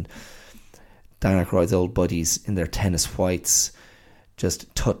shades, and Dan Aykroyd's old buddies in their tennis whites,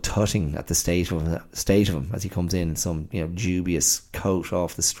 just tutting at the stage of him as he comes in some dubious coat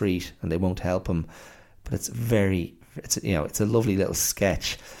off the street, and they won't help him. But it's a lovely little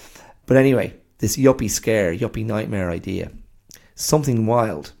sketch. But anyway, this yuppie nightmare idea, Something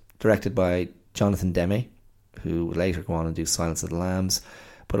Wild, directed by Jonathan Demme, who would later go on and do Silence of the Lambs,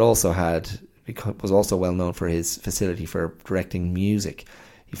 but was also well known for his facility for directing music.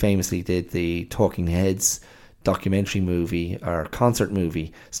 He famously did the Talking Heads documentary movie or concert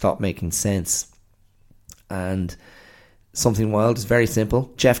movie, Stop Making Sense. And Something Wild is very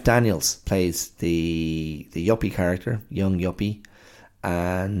simple. Jeff Daniels plays the yuppie character, young yuppie,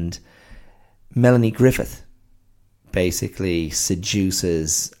 and Melanie Griffith basically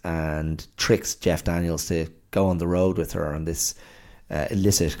seduces and tricks Jeff Daniels to go on the road with her on this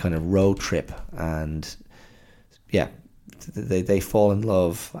illicit kind of road trip. And yeah, they fall in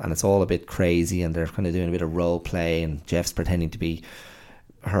love, and it's all a bit crazy, and they're kind of doing a bit of role play, and Jeff's pretending to be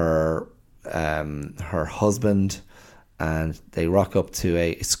her husband, and they rock up to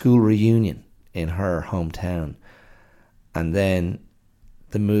a school reunion in her hometown. And then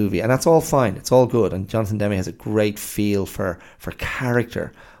the movie, and that's all fine, it's all good, and Jonathan Demme has a great feel for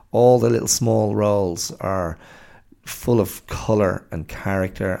character. All the little small roles are full of colour and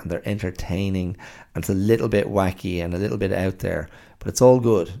character, and they're entertaining, and it's a little bit wacky and a little bit out there, but it's all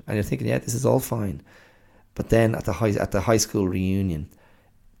good, and you're thinking, yeah, this is all fine. But then at the high school reunion,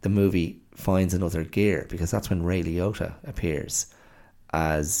 the movie finds another gear, because that's when Ray Liotta appears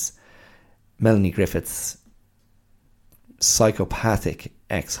as Melanie Griffith's psychopathic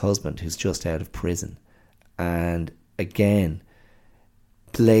ex-husband who's just out of prison, and again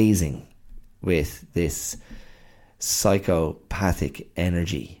blazing with this psychopathic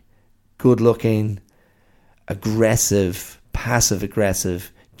energy. Good looking, aggressive, passive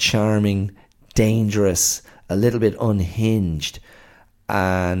aggressive, charming, dangerous, a little bit unhinged,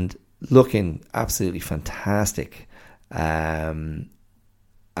 and looking absolutely fantastic. And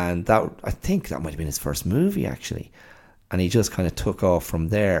that, I think that might have been his first movie actually, and he just kind of took off from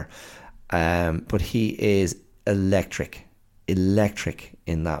there. But he is electric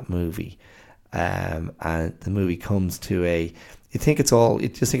in that movie. And the movie comes to you just think it's going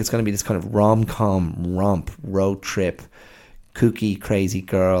to be this kind of rom-com romp, road trip, kooky, crazy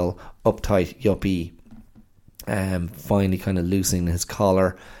girl, uptight yuppie, finally kind of loosening his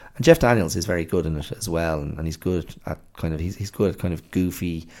collar. And Jeff Daniels is very good in it as well, and he's good at he's good at kind of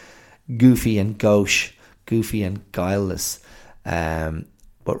goofy and gauche, goofy and guileless.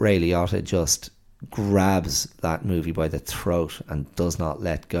 But Ray Liotta just grabs that movie by the throat and does not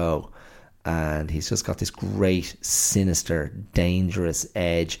let go. And he's just got this great, sinister, dangerous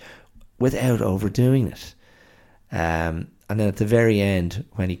edge without overdoing it. And then at the very end,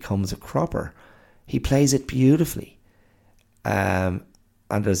 when he comes a cropper, he plays it beautifully. And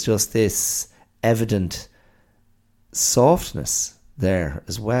there's just this evident softness there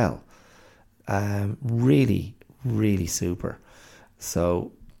as well. Really, really super.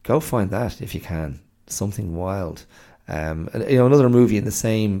 So go find that if you can. Something wild. Another movie in the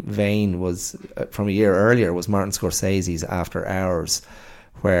same vein was from a year earlier was Martin Scorsese's After Hours,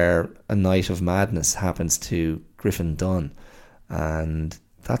 where a night of madness happens to Griffin Dunn, and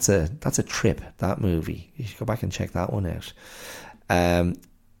that's a trip. That movie, you should go back and check that one out.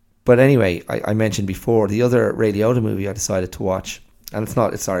 But anyway, I mentioned before the other Ray Liotta movie I decided to watch, and it's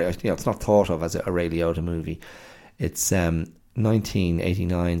not thought of as a Ray Liotta movie. It's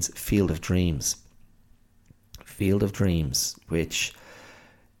 1989's Field of Dreams. Field of Dreams, which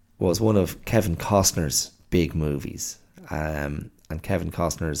was one of Kevin Costner's big movies. And Kevin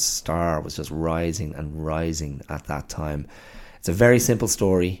Costner's star was just rising and rising at that time. It's a very simple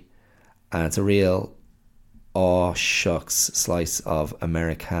story, and it's a real aw shucks slice of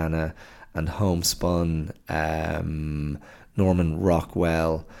Americana and homespun Norman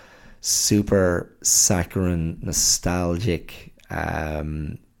Rockwell, super saccharine, nostalgic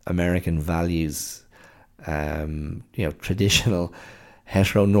American values, traditional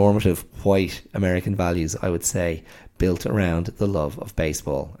heteronormative white American values, I would say, built around the love of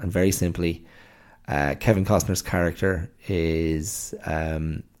baseball. And very simply, Kevin Costner's character is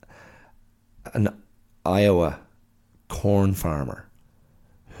an Iowa corn farmer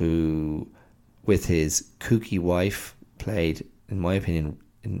who, with his kooky wife, played, in my opinion,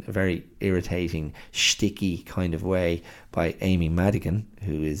 in a very irritating, shticky kind of way by Amy Madigan,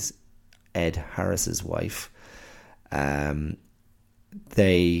 who is Ed Harris's wife.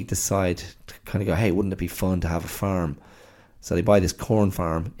 They decide to kind of go, hey, wouldn't it be fun to have a farm? So they buy this corn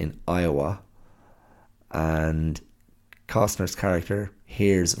farm in Iowa, and Costner's character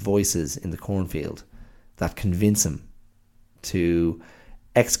hears voices in the cornfield that convince him to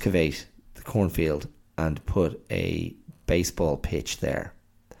excavate the cornfield and put a baseball pitch there.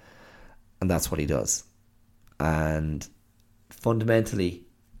 And that's what he does. And fundamentally,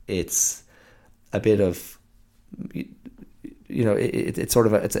 it's a bit of, it's sort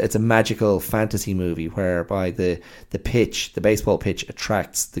of it's a magical fantasy movie whereby the baseball pitch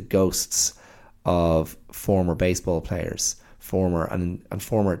attracts the ghosts of former baseball players,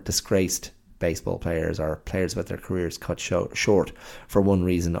 former disgraced baseball players, or players with their careers cut short for one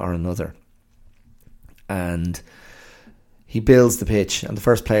reason or another. And he builds the pitch, and the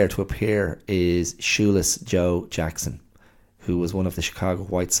first player to appear is Shoeless Joe Jackson, who was one of the Chicago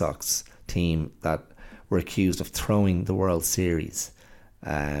White Sox team that were accused of throwing the World Series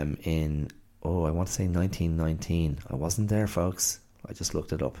in, I want to say 1919. I wasn't there, folks. I just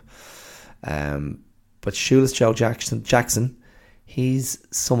looked it up. But Shoeless Joe Jackson, he's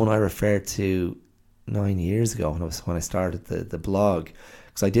someone I referred to 9 years ago when I started the blog,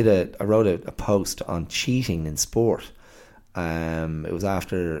 because I wrote a post on cheating in sport. It was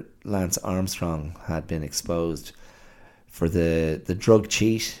after Lance Armstrong had been exposed for the drug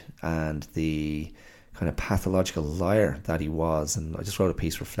cheat and the kind of pathological liar that he was, and I just wrote a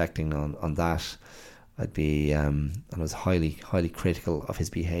piece reflecting on that. I was highly critical of his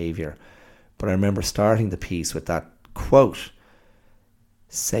behaviour, but I remember starting the piece with that quote: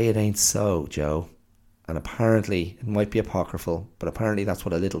 "Say it ain't so, Joe." And apparently, it might be apocryphal, but apparently that's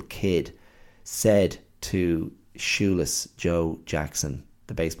what a little kid said to Shoeless Joe Jackson,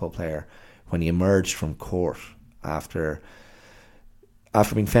 the baseball player, when he emerged from court after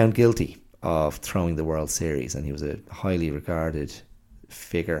being found guilty of throwing the World Series. And he was a highly regarded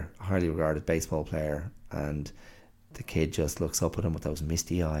figure, a highly regarded baseball player, and the kid just looks up at him with those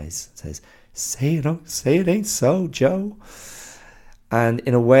misty eyes and says, say it ain't so, Joe." And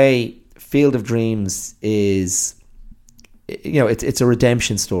in a way, Field of Dreams is, it's a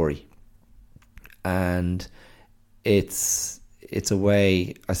redemption story, and it's a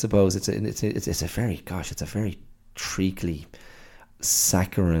way, I suppose, it's a very treacly,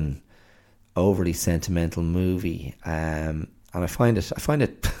 saccharine, overly sentimental movie, and I find it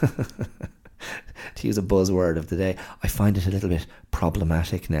to use a buzzword of the day, I find it a little bit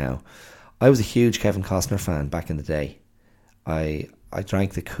problematic now. I was a huge Kevin Costner fan back in the day. I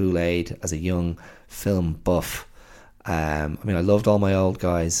drank the Kool-Aid as a young film buff. I loved all my old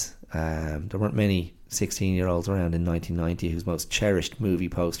guys. There weren't many 16-year-olds around in 1990 whose most cherished movie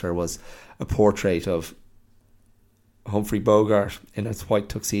poster was a portrait of Humphrey Bogart in his white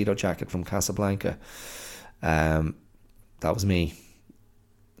tuxedo jacket from Casablanca. That was me.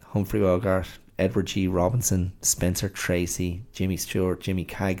 Humphrey Bogart, Edward G. Robinson, Spencer Tracy, Jimmy Stewart, Jimmy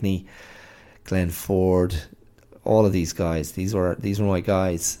Cagney, Glenn Ford, all of these guys. These were my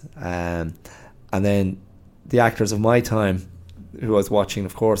guys. And then the actors of my time, who I was watching,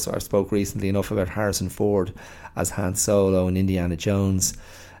 of course, I spoke recently enough about Harrison Ford as Han Solo and Indiana Jones.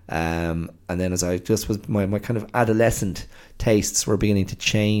 And then as I just was, my kind of adolescent tastes were beginning to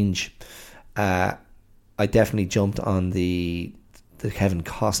change. I definitely jumped on the Kevin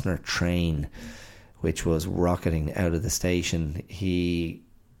Costner train, which was rocketing out of the station. I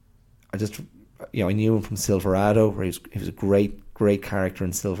knew him from Silverado, where he was a great character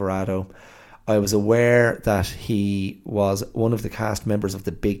in Silverado. I was aware that he was one of the cast members of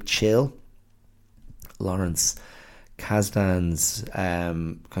The Big Chill, Lawrence Kasdan's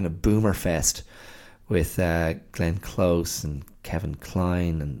kind of boomer fest with Glenn Close and Kevin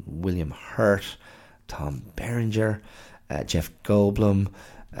Kline and William Hurt, Tom Berenger, Jeff Goldblum.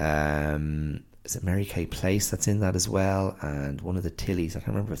 Is it Mary Kay Place that's in that as well? And one of the Tillys, I can't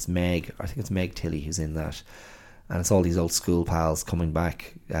remember if it's Meg. I think it's Meg Tilly who's in that. And it's all these old school pals coming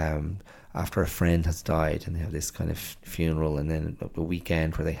back after a friend has died, and they have this kind of funeral, and then a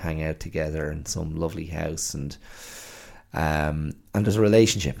weekend where they hang out together in some lovely house, and there's a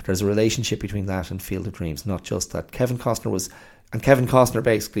relationship. There's a relationship between that and Field of Dreams. Not just that Kevin Costner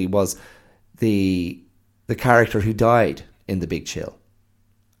basically was the character who died in The Big Chill,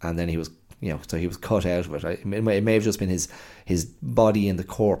 and then he was, so he was cut out of it. It may have just been his body in the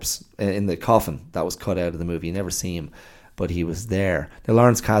corpse, in the coffin, that was cut out of the movie. You never see him, but he was there. Now,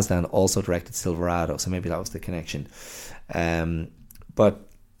 Lawrence Kasdan also directed Silverado, so maybe that was the connection. But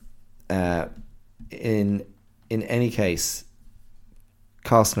in any case,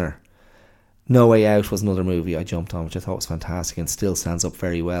 Costner, No Way Out was another movie I jumped on, which I thought was fantastic and still stands up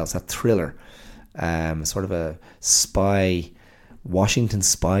very well. It's that thriller, sort of a Washington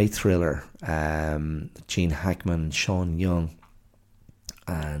spy thriller, Gene Hackman and Sean Young,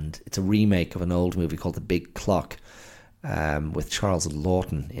 and it's a remake of an old movie called The Big Clock, with Charles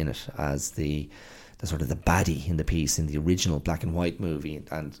Lawton in it as the sort of the baddie in the piece in the original black and white movie.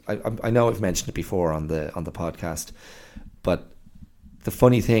 And I know I've mentioned it before on the podcast, but the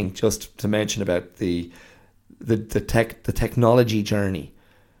funny thing, just to mention about the technology journey,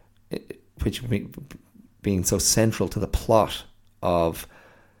 which being so central to the plot of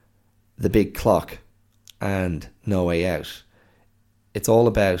The Big Clock and No Way Out, it's all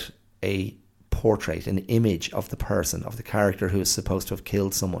about a portrait, an image of the person, of the character who is supposed to have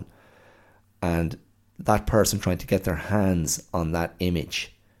killed someone, and that person trying to get their hands on that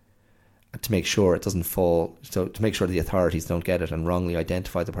image to make sure it doesn't fall, so to make sure the authorities don't get it and wrongly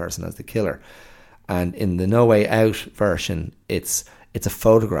identify the person as the killer. And in the No Way Out version, it's a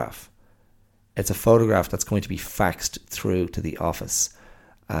photograph. It's a photograph that's going to be faxed through to the office,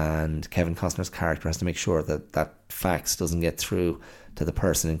 and Kevin Costner's character has to make sure that that fax doesn't get through to the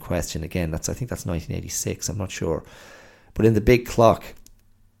person in question. Again, I think that's 1986, I'm not sure. But in The Big Clock,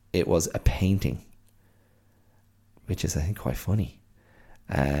 it was a painting, which is, I think, quite funny.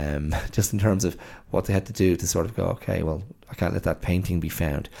 Just in terms of what they had to do to sort of go, okay, well, I can't let that painting be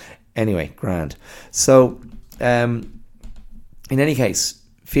found. Anyway, grand. So, in any case,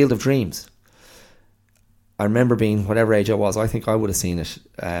 Field of Dreams, I remember being whatever age I was. I think I would have seen it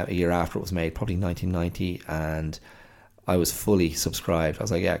a year after it was made, probably 1990, and I was fully subscribed. I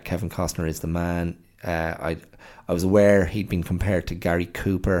was like, yeah, Kevin Costner is the man. I was aware he'd been compared to Gary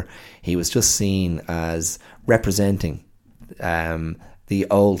Cooper. He was just seen as representing the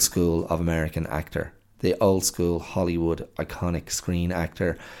old school of American actor, the old school Hollywood iconic screen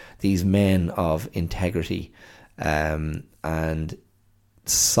actor, these men of integrity and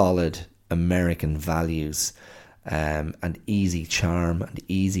solid American values, and easy charm and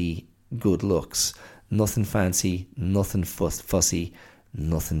easy good looks. Nothing fancy, nothing fussy,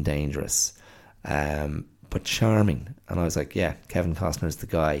 nothing dangerous, but charming. And I was like, yeah, Kevin Costner's the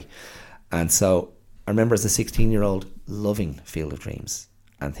guy. And so I remember as a 16-year-old loving Field of Dreams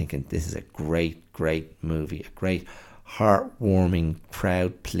and thinking, this is a great movie, a great heartwarming,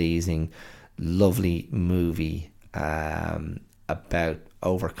 crowd-pleasing, lovely movie about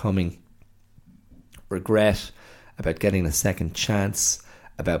overcoming regret, about getting a second chance,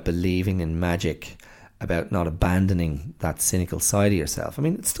 about believing in magic, about not abandoning that cynical side of yourself. I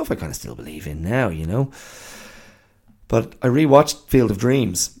mean, it's stuff I kind of still believe in now, you know. But I rewatched Field of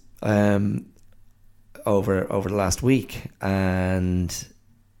Dreams over the last week, and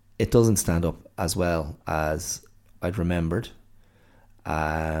it doesn't stand up as well as I'd remembered.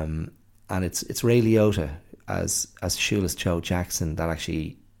 And it's Ray Liotta as Shoeless Joe Jackson that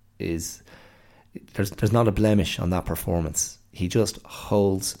actually is. There's not a blemish on that performance. He just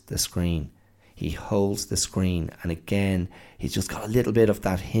holds the screen. He holds the screen, and again, he's just got a little bit of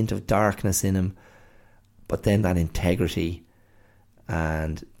that hint of darkness in him, but then that integrity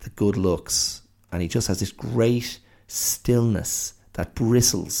and the good looks, and he just has this great stillness that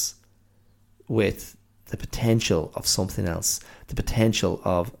bristles with the potential of something else, the potential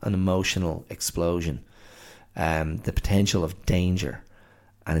of an emotional explosion, the potential of danger.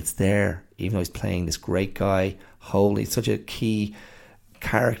 And it's there, even though he's playing this great guy, holy, such a key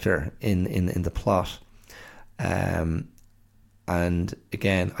character in the plot. And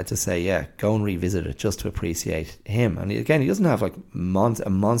again, I just say, yeah, go and revisit it just to appreciate him. And again, he doesn't have like a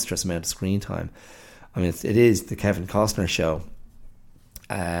monstrous amount of screen time. I mean, it is the Kevin Costner show.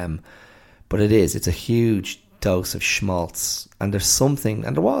 But it's a huge dose of schmaltz. And there's something,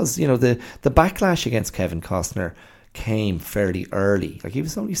 and there was, the backlash against Kevin Costner came fairly early. Like, he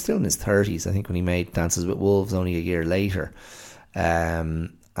was only still in his 30s, I think, when he made Dances with Wolves only a year later.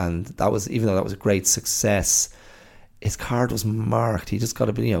 And that was, even though that was a great success, his card was marked. He just got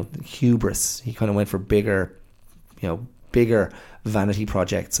a bit, hubris. He kind of went for bigger vanity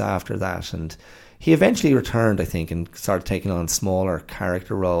projects after that. And he eventually returned, I think, and started taking on smaller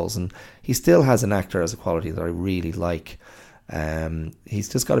character roles. And he still has an actor as a quality that I really like. He's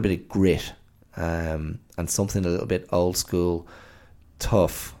just got a bit of grit and something a little bit old school,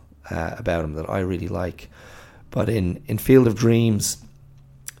 tough about him that I really like. But in Field of Dreams,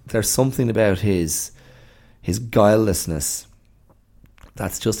 there's something about his guilelessness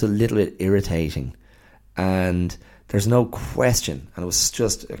that's just a little bit irritating. And there's no question, and I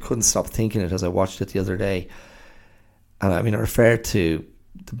couldn't stop thinking it as I watched it the other day. And I mean, I referred to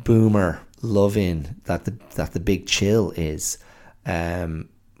the boomer love-in that the Big Chill is.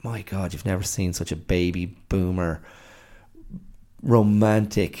 My God, you've never seen such a baby boomer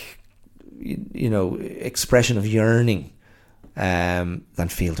romantic, expression of yearning than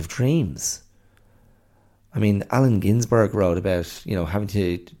Field of Dreams. I mean, Allen Ginsberg wrote about, having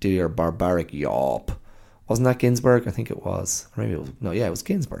to do your barbaric yawp. Wasn't that Ginsberg? I think it was. Or maybe it was. No, yeah, it was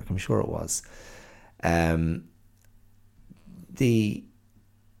Ginsberg. I'm sure it was.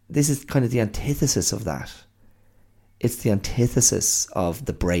 This is kind of the antithesis of that. It's the antithesis of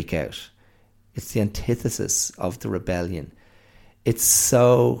the breakout. It's the antithesis of the rebellion. It's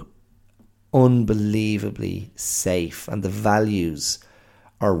so unbelievably safe, and the values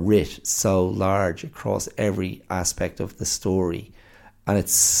are writ so large across every aspect of the story, and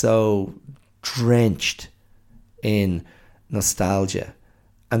it's so drenched in nostalgia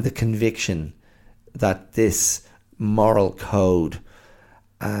and the conviction that this moral code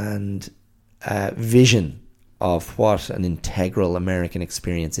and vision of what an integral American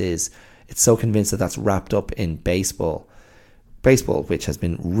experience is, it's so convinced that that's wrapped up in baseball, which has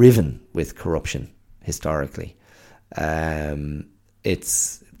been riven with corruption historically.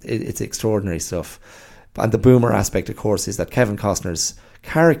 It's extraordinary stuff. And the boomer aspect, of course, is that Kevin Costner's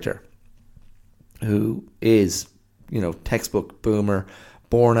character, who is, textbook boomer,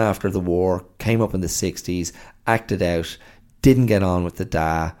 born after the war, came up in the 60s, acted out, didn't get on with the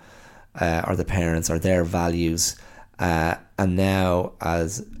da or the parents or their values, and now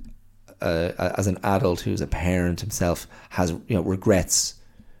as an adult who's a parent himself has regrets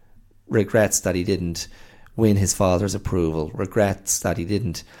that he didn't win his father's approval, regrets that he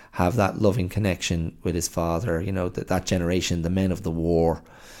didn't have that loving connection with his father, that generation, the men of the war,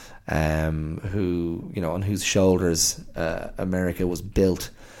 who, on whose shoulders America was built,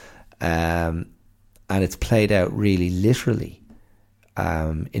 and it's played out really literally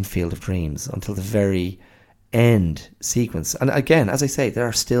in Field of Dreams until the very end sequence. And again, as I say, there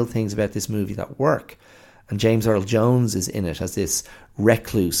are still things about this movie that work, and James Earl Jones is in it as this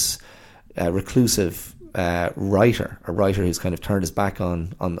reclusive writer, a writer who's kind of turned his back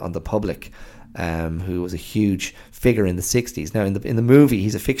on the public, who was a huge figure in the 60s. Now, in the movie,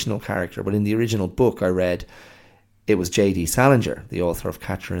 he's a fictional character, but in the original book I read, it was J.D. Salinger, the author of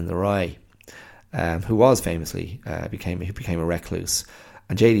Catcher in the Rye, who was famously became a recluse.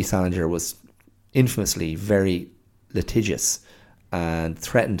 And J.D. Salinger was infamously very litigious and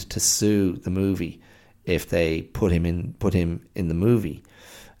threatened to sue the movie if they put him in the movie.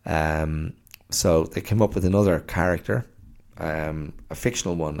 So they came up with another character, a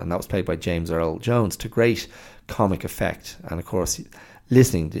fictional one, and that was played by James Earl Jones to great comic effect. And of course,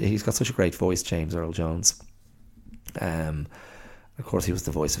 he's got such a great voice, James Earl Jones. Of course, he was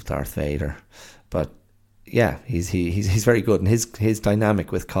the voice of Darth Vader, but yeah, he's very good, and his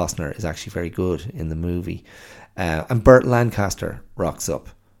dynamic with Costner is actually very good in the movie. And Burt Lancaster rocks up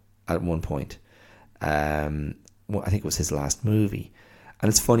at one point. I think it was his last movie. And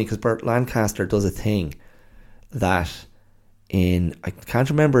it's funny because Burt Lancaster does a thing that I can't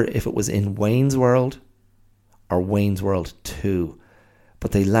remember if it was in Wayne's World or Wayne's World 2,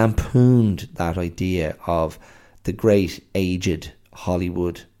 but they lampooned that idea of the great aged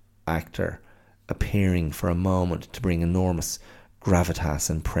Hollywood actor appearing for a moment to bring enormous gravitas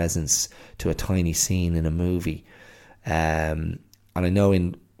and presence to a tiny scene in a movie. And I know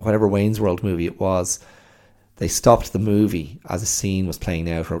in whatever Wayne's World movie it was, they stopped the movie as a scene was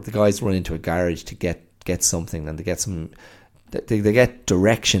playing out, or the guys run into a garage to get something, and they get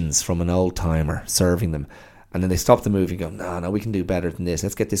directions from an old timer serving them, and then they stop the movie and go, no, we can do better than this,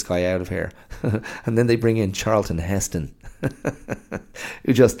 let's get this guy out of here. And then they bring in Charlton Heston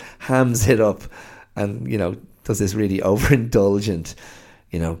who just hams it up and, you know, does this really overindulgent,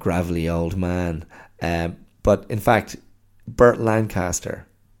 you know, gravelly old man. But in fact, Burt Lancaster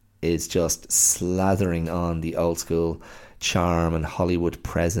is just slathering on the old school charm and Hollywood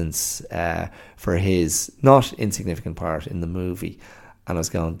presence for his not insignificant part in the movie. And I was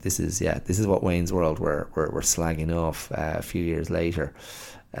going, this is what Wayne's World we're slagging off a few years later.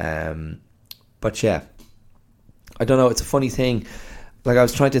 But yeah, I don't know, it's a funny thing. Like, I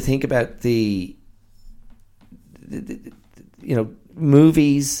was trying to think about the you know,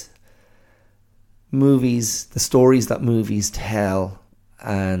 movies, the stories that movies tell,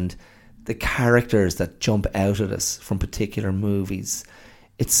 and the characters that jump out at us from particular movies.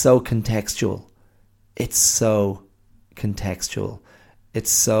 It's so contextual. They're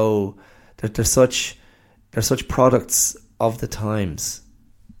such products of the times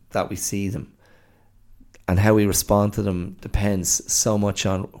that we see them, and how we respond to them depends so much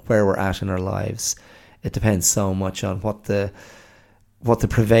on where we're at in our lives. It depends so much on what the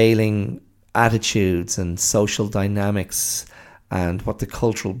prevailing attitudes and social dynamics and what the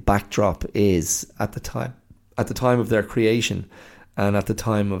cultural backdrop is at the time of their creation and at the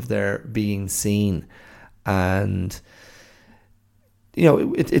time of their being seen. And you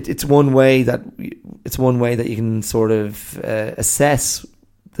know, it's one way that you can sort of assess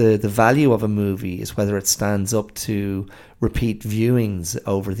the value of a movie, is whether it stands up to repeat viewings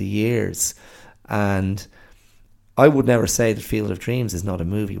over the years. And I would never say that Field of Dreams is not a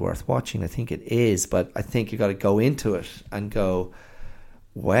movie worth watching. I think it is, but I think you got to go into it and go,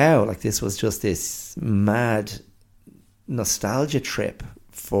 wow, like, this was just this mad nostalgia trip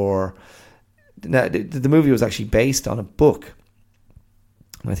for... Now, the movie was actually based on a book.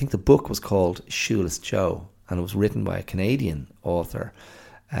 And I think the book was called Shoeless Joe, and it was written by a Canadian author,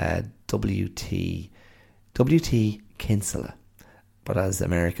 W.T. Kinsella, but as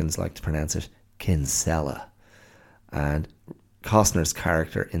Americans like to pronounce it, Kinsella. And Costner's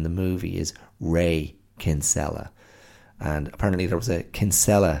character in the movie is Ray Kinsella. And apparently there was a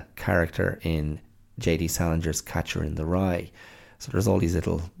Kinsella character in J.D. Salinger's Catcher in the Rye. So there's all these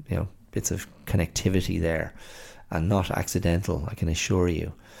little, you know, bits of connectivity there, and not accidental, I can assure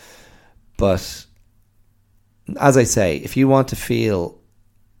you. But as I say, if you want to feel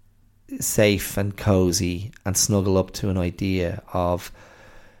safe and cozy and snuggle up to an idea of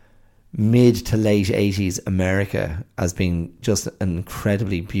mid to late 80s America as being just an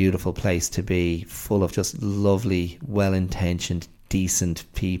incredibly beautiful place to be, full of just lovely, well-intentioned, decent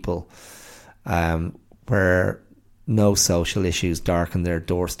people, where no social issues darken their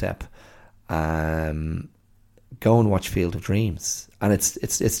doorstep, go and watch Field of Dreams. And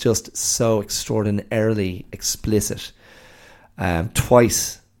it's just so extraordinarily explicit.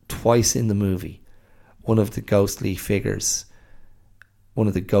 Twice in the movie, one of the ghostly figures, one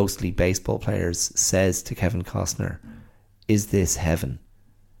of the ghostly baseball players, says to Kevin Costner, "Is this heaven?"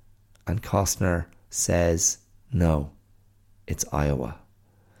 And Costner says, "No, it's Iowa."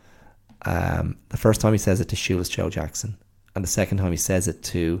 The first time he says it to Shoeless Joe Jackson, and the second time he says it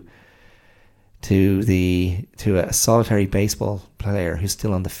to a solitary baseball player who's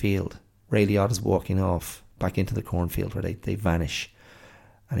still on the field. Ray Liotta's walking off back into the cornfield where they vanish,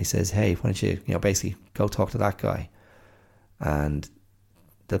 and he says, "Hey, why don't you basically go talk to that guy?" And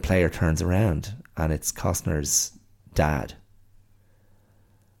the player turns around, and it's Costner's dad.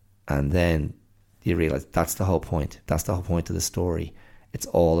 And then you realise that's the whole point. That's the whole point of the story. It's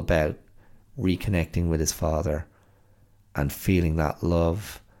all about reconnecting with his father and feeling that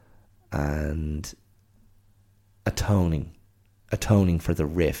love and atoning for the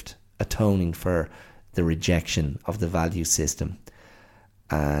rift, atoning for the rejection of the value system.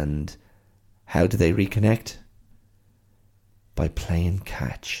 And how do they reconnect? By playing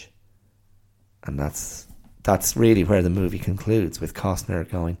catch. And that's really where the movie concludes, with Costner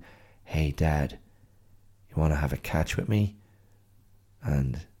going, "Hey Dad, you want to have a catch with me?"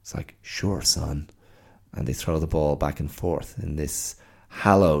 And it's like, "Sure, son." And they throw the ball back and forth in this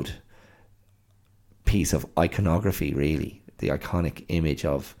hallowed piece of iconography, really. The iconic image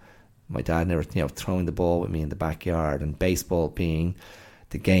of my dad never, throwing the ball with me in the backyard, and baseball being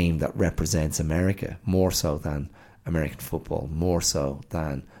the game that represents America more so than American football, more so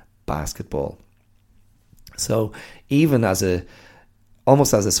than basketball. So even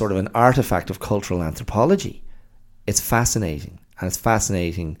almost as a sort of an artifact of cultural anthropology, it's fascinating. And it's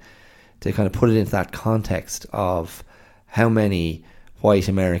fascinating to kind of put it into that context of how many white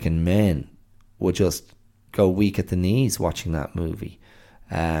American men would just go weak at the knees watching that movie.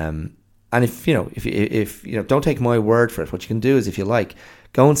 And if don't take my word for it, what you can do is, if you like,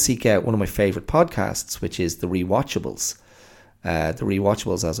 go and seek out one of my favorite podcasts, which is The Rewatchables. The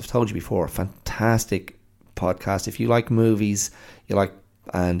Rewatchables, as I've told you before, fantastic podcast. If you like movies,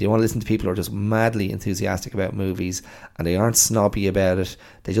 and you want to listen to people who are just madly enthusiastic about movies, and they aren't snobby about it,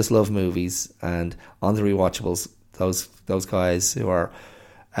 they just love movies. And on The Rewatchables, those guys who are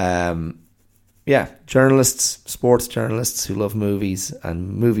journalists, sports journalists who love movies, and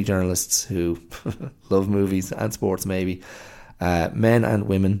movie journalists who love movies and sports, maybe men and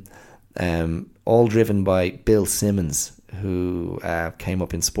women, all driven by Bill Simmons, who came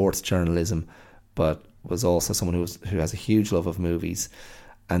up in sports journalism, but was also someone who has a huge love of movies.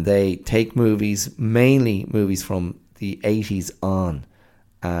 And they take movies, mainly movies from the 80s on,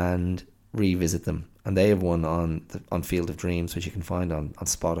 and revisit them. And they have one on Field of Dreams, which you can find on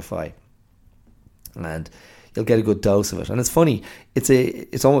Spotify. And you'll get a good dose of it. And it's funny,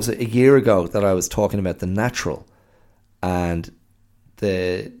 it's almost a year ago that I was talking about The Natural, and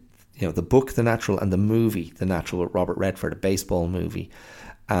the book The Natural, and the movie The Natural with Robert Redford, a baseball movie.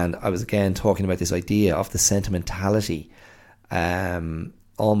 And I was again talking about this idea of the sentimentality,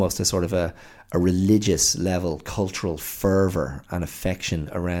 almost a sort of a religious level, cultural fervour and affection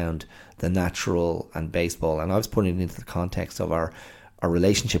around The Natural and baseball. And I was putting it into the context of our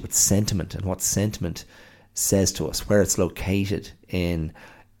relationship with sentiment, and what sentiment says to us, where it's located in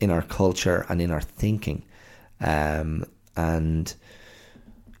our culture and in our thinking. And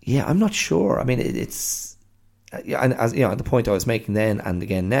yeah, I'm not sure. I mean, it's and as you know, the point I was making then and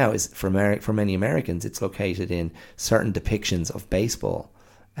again now is, for many Americans, it's located in certain depictions of baseball,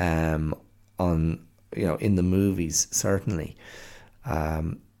 in the movies, certainly.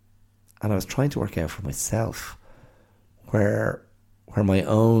 And I was trying to work out for myself where my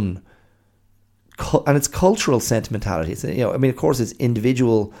own and it's cultural sentimentality. It's, of course, it's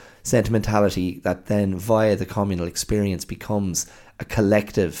individual sentimentality that then, via the communal experience, becomes a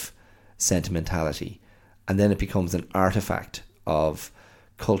collective sentimentality, and then it becomes an artifact of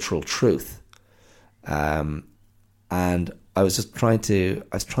cultural truth. And I was trying to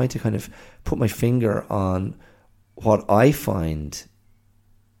kind of put my finger on what I find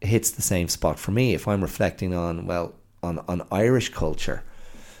hits the same spot for me if I'm reflecting on Irish culture.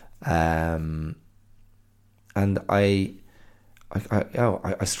 And I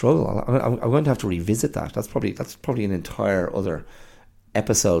struggle. I'm going to have to revisit that. That's probably an entire other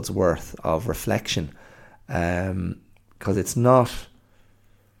episode's worth of reflection, because it's not.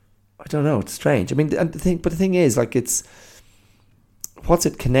 I don't know. It's strange. I mean, the thing is, it's what's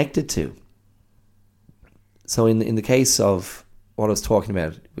it connected to. So in the case of what I was talking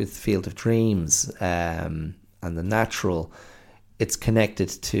about with Field of Dreams and The Natural, it's connected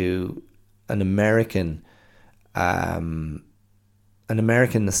to an American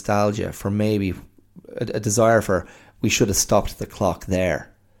nostalgia for maybe a desire for, we should have stopped the clock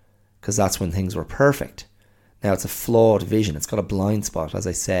there, because that's when things were perfect. Now, it's a flawed vision. It's got a blind spot, as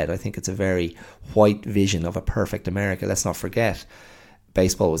I said. I think it's a very white vision of a perfect America. Let's not forget,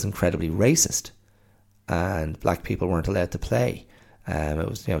 baseball was incredibly racist, and black people weren't allowed to play. It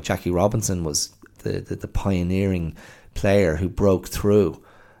was, Jackie Robinson was the pioneering player who broke through.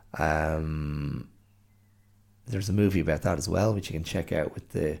 There's a movie about that as well, which you can check out, with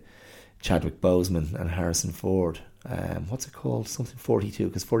the Chadwick Boseman and Harrison Ford. What's it called? Something 42,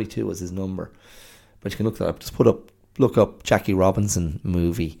 because 42 was his number. But you can look that up. Just look up Jackie Robinson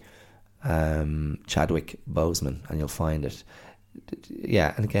movie, Chadwick Boseman, and you'll find it.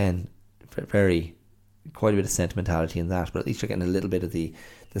 Yeah, and again, quite a bit of sentimentality in that, but at least you're getting a little bit of the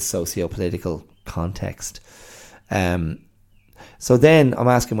socio-political context. So then I'm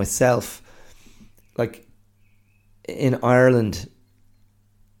asking myself, in Ireland,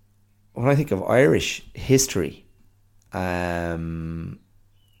 when I think of Irish history, I'm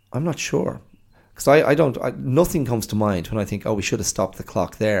not sure. Because nothing comes to mind when I think, we should have stopped the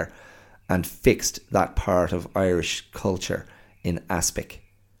clock there and fixed that part of Irish culture in aspic.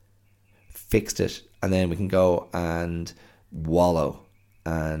 Fixed it, and then we can go and wallow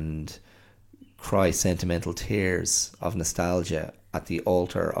and cry sentimental tears of nostalgia at the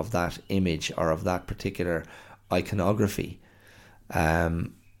altar of that image or of that particular iconography.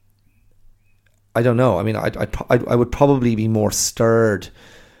 I don't know. I mean, I would probably be more stirred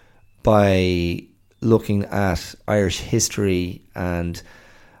by looking at Irish history and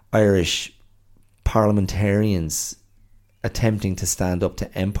Irish parliamentarians attempting to stand up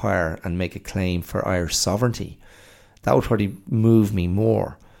to empire and make a claim for Irish sovereignty. That would probably move me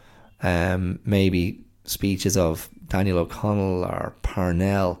more. Maybe speeches of Daniel O'Connell or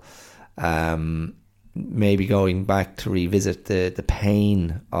Parnell, maybe going back to revisit the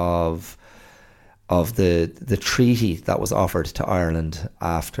pain of the treaty that was offered to Ireland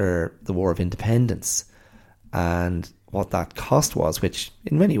after the War of Independence and what that cost was, which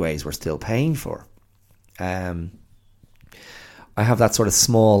in many ways we're still paying for. I have that sort of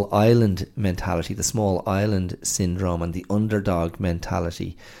small island mentality, the small island syndrome and the underdog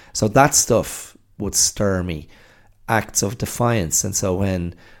mentality. So that stuff would stir me, acts of defiance. And so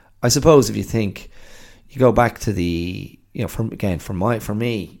when, I suppose if you think, you go back to the, for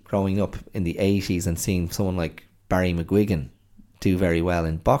me, growing up in the 80s and seeing someone like Barry McGuigan do very well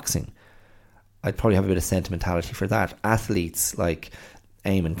in boxing, I'd probably have a bit of sentimentality for that. Athletes like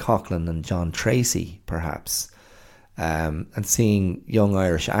Eamon Coughlin and John Tracy, perhaps. And seeing young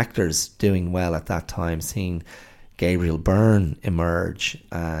Irish actors doing well at that time, seeing Gabriel Byrne emerge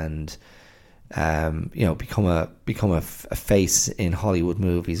and become a face in Hollywood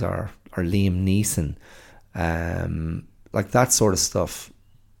movies, or Liam Neeson, like that sort of stuff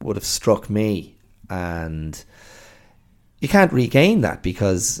would have struck me. And you can't regain that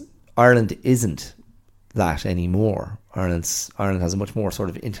because Ireland isn't that anymore. Ireland has a much more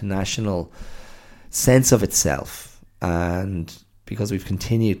sort of international sense of itself. And because we've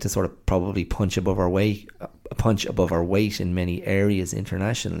continued to sort of probably punch above our weight in many areas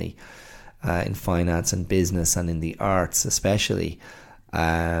internationally, in finance and business and in the arts especially,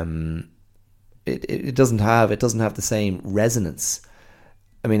 it doesn't have the same resonance.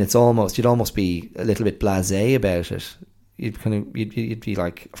 I mean, you'd almost be a little bit blasé about it. You'd be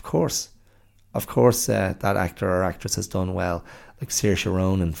like, of course, that actor or actress has done well, like Saoirse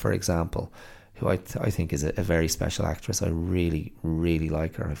Ronan, for example, who I think is a very special actress. I really, really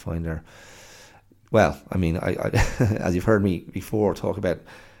like her. I find her, well, I mean, I as you've heard me before talk about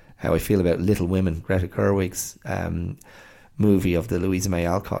how I feel about Little Women, Greta Gerwig's movie of the Louisa May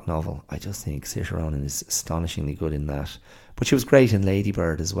Alcott novel. I just think Saoirse Ronan is astonishingly good in that. But she was great in Lady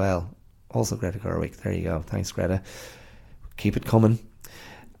Bird as well. Also Greta Gerwig. There you go. Thanks, Greta. Keep it coming.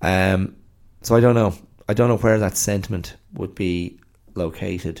 So I don't know. I don't know where that sentiment would be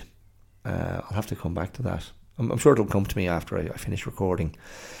located. I'll have to come back to that. I'm sure it'll come to me after I finish recording.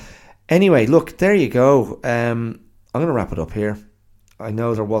 Anyway, look, there you go. I'm going to wrap it up here. I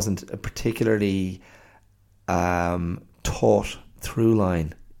know there wasn't a particularly taut through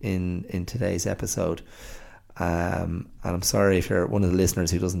line in today's episode, and I'm sorry if you're one of the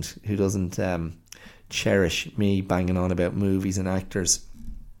listeners who doesn't cherish me banging on about movies and actors,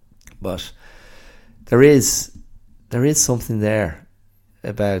 but there is something there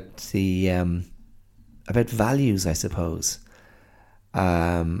about the about values, I suppose,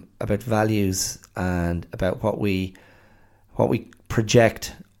 about values and about what we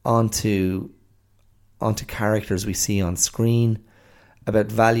project onto characters we see on screen, about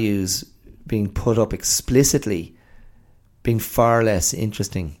values being put up explicitly being far less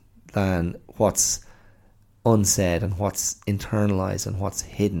interesting than what's unsaid and what's internalized and what's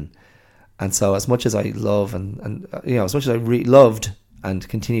hidden. And so as much as I love and as much as I loved and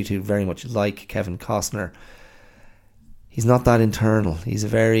continue to very much like Kevin Costner, he's not that internal. He's a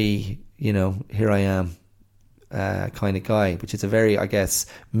very, here I am kind of guy, which is a very, I guess,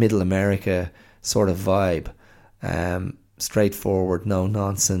 middle America sort of vibe. Straightforward, no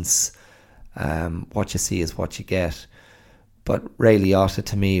nonsense. What you see is what you get. But Ray Liotta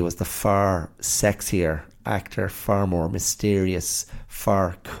to me was the far sexier actor, far more mysterious,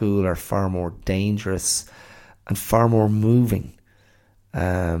 far cooler, far more dangerous, and far more moving.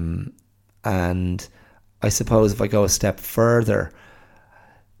 And I suppose if I go a step further,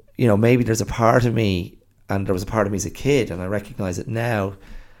 maybe there's a part of me, and there was a part of me as a kid, and I recognise it now,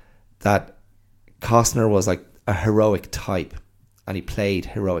 that Costner was like a heroic type, and he played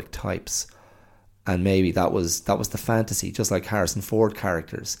heroic types. And maybe that was the fantasy, just like Harrison Ford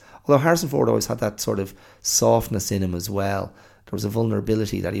characters. Although Harrison Ford always had that sort of softness in him as well. There was a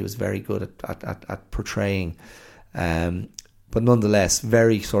vulnerability that he was very good at portraying. But nonetheless,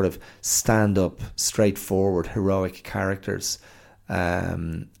 very sort of stand-up, straightforward, heroic characters.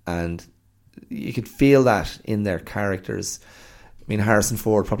 And you could feel that in their characters. I mean, Harrison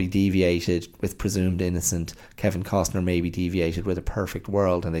Ford probably deviated with Presumed Innocent. Kevin Costner maybe deviated with A Perfect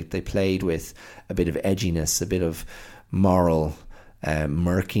World, and they played with a bit of edginess, a bit of moral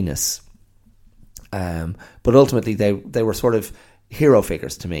murkiness. But ultimately, they were sort of hero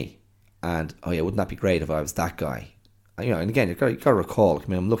figures to me. And, oh yeah, wouldn't that be great if I was that guy? And again, you've got to recall,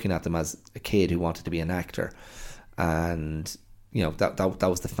 I'm looking at them as a kid who wanted to be an actor. And, that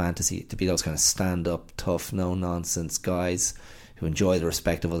was the fantasy, to be those kind of stand-up, tough, no-nonsense guys who enjoy the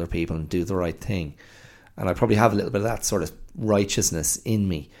respect of other people and do the right thing. And I probably have a little bit of that sort of righteousness in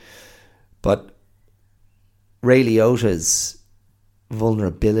me. But Ray Liotta's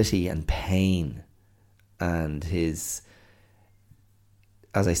vulnerability and pain and his,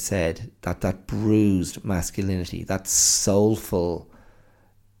 as I said, that bruised masculinity, that soulful,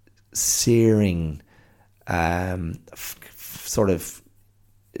 searing sort of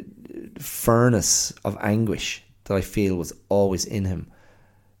furnace of anguish that I feel was always in him,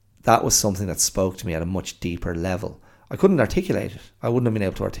 that was something that spoke to me at a much deeper level. I couldn't articulate it. I wouldn't have been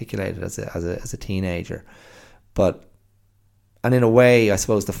able to articulate it as a teenager. And in a way, I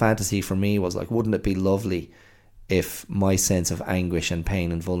suppose the fantasy for me was like, wouldn't it be lovely if my sense of anguish and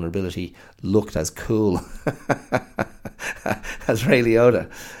pain and vulnerability looked as cool as Ray Liotta?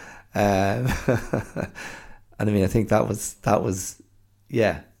 And I think that was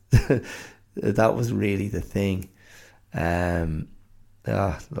yeah, that was really the thing.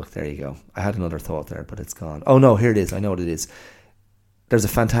 Look, there you go. I had another thought there, but it's gone. Oh no, here it is. I know what it is. There's a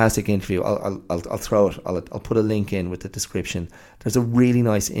fantastic interview. I'll throw it. I'll put a link in with the description. There's a really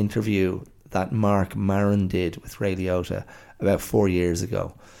nice interview that Mark Maron did with Ray Liotta about 4 years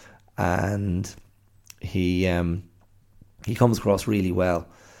ago, and he comes across really well,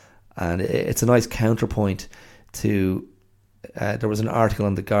 and it's a nice counterpoint to. There was an article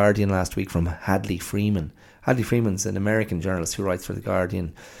on The Guardian last week from Hadley Freeman. Hadley Freeman's an American journalist who writes for The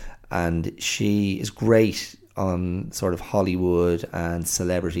Guardian, and she is great on sort of Hollywood and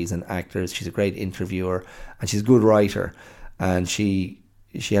celebrities and actors. She's a great interviewer, and she's a good writer. And she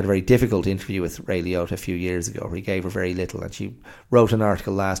had a very difficult interview with Ray Liotta a few years ago where he gave her very little, and she wrote an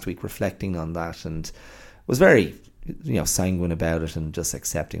article last week reflecting on that and was very sanguine about it and just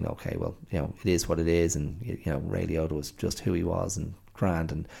accepting, okay, well, it is what it is, and Ray Liotta was just who he was and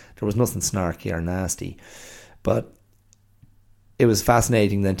grand, and there was nothing snarky or nasty. But it was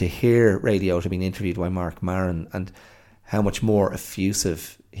fascinating then to hear Ray Liotta being interviewed by Mark Maron and how much more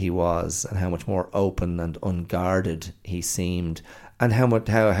effusive he was and how much more open and unguarded he seemed and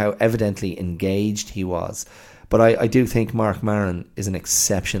how evidently engaged he was. But I do think Mark Maron is an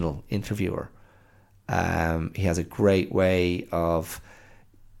exceptional interviewer. He has a great way of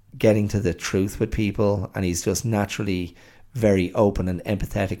getting to the truth with people, and he's just naturally very open and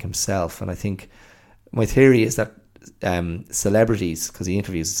empathetic himself. And I think my theory is that celebrities, because he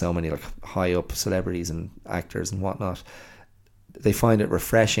interviews so many like high up celebrities and actors and whatnot, they find it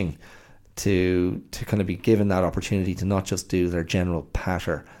refreshing to kind of be given that opportunity to not just do their general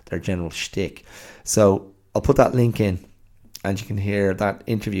patter, their general shtick. So I'll put that link in, and you can hear that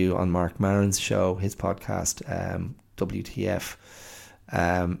interview on Mark Maron's show, his podcast, WTF,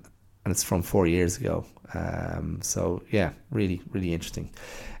 and it's from 4 years ago. So yeah, really, really interesting.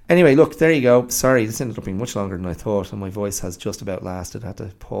 Anyway, look, there you go. Sorry, this ended up being much longer than I thought, and my voice has just about lasted. I had to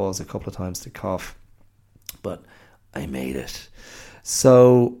pause a couple of times to cough, but I made it.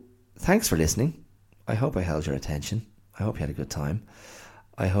 So thanks for listening. I hope I held your attention. I hope you had a good time.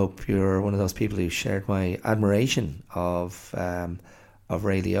 I hope you're one of those people who shared my admiration of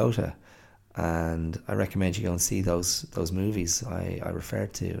Ray Liotta, and I recommend you go and see those movies I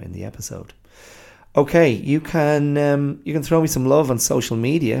referred to in the episode. Okay, you can throw me some love on social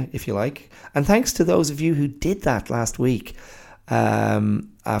media if you like, and thanks to those of you who did that last week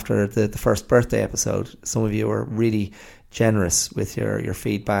after the first birthday episode. Some of you were really generous with your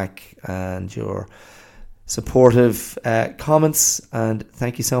feedback and your supportive comments, and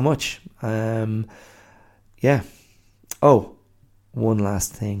thank you so much. Yeah. Oh, one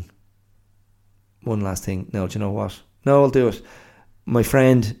last thing. No, do you know what? No, I'll do it. My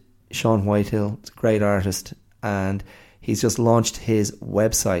friend Sean Whitehill is a great artist, and he's just launched his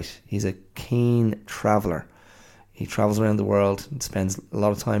website. He's a keen traveller. He travels around the world and spends a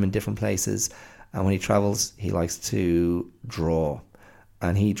lot of time in different places, and when he travels, he likes to draw.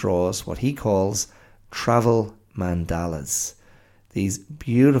 And he draws what he calls travel mandalas. These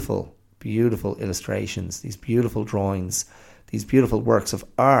beautiful, beautiful illustrations, these beautiful drawings, these beautiful works of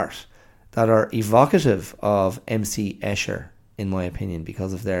art that are evocative of MC Escher, in my opinion,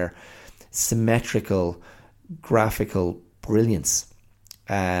 because of their symmetrical, graphical brilliance.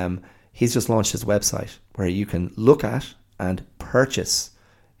 He's just launched his website where you can look at and purchase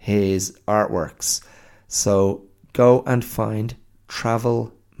his artworks. So go and find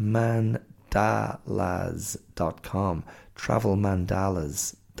travelmandalas.com.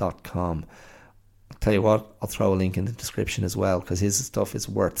 travelmandalas.com. tell you what, I'll throw a link in the description as well, because his stuff is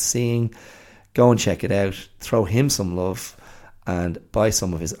worth seeing. Go and check it out. Throw him some love and buy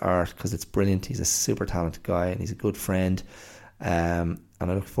some of his art, because it's brilliant. He's a super talented guy and he's a good friend. And I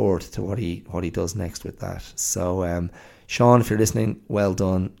look forward to what he does next with that. So, Sean, if you're listening, well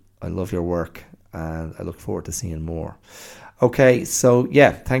done. I love your work and I look forward to seeing more. Okay, so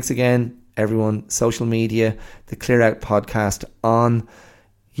yeah, thanks again, everyone. Social media, the Clear Out Podcast on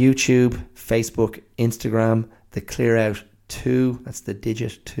YouTube, Facebook, Instagram, the Clear Out 2, that's the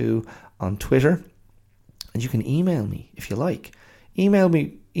digit 2, on Twitter. And you can email me if you like. Email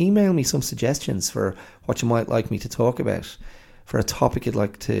me some suggestions for what you might like me to talk about, for a topic you'd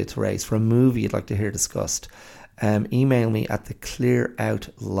like to raise, for a movie you'd like to hear discussed. Email me at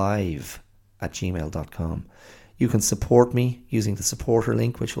theclearoutlive@gmail.com. You can support me using the supporter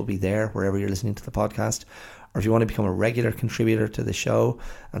link, which will be there wherever you're listening to the podcast. Or if you want to become a regular contributor to the show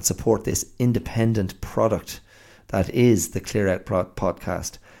and support this independent product that is the Clear Out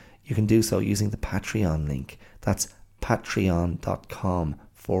Podcast, you can do so using the Patreon link. That's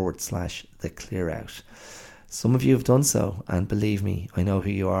patreon.com/theclearout. Some of you have done so, and believe me, I know who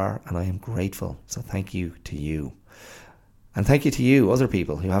you are and I am grateful. So thank you to you. And thank you to you, other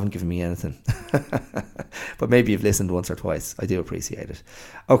people who haven't given me anything. But maybe you've listened once or twice. I do appreciate it.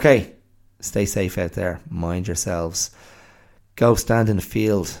 Okay, stay safe out there. Mind yourselves. Go stand in the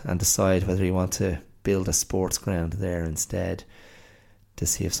field and decide whether you want to build a sports ground there instead, to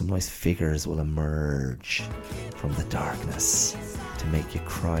see if some nice figures will emerge from the darkness to make you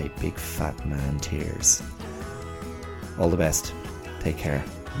cry big fat man tears. All the best. Take care.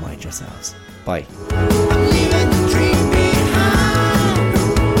 Mind yourselves. Bye.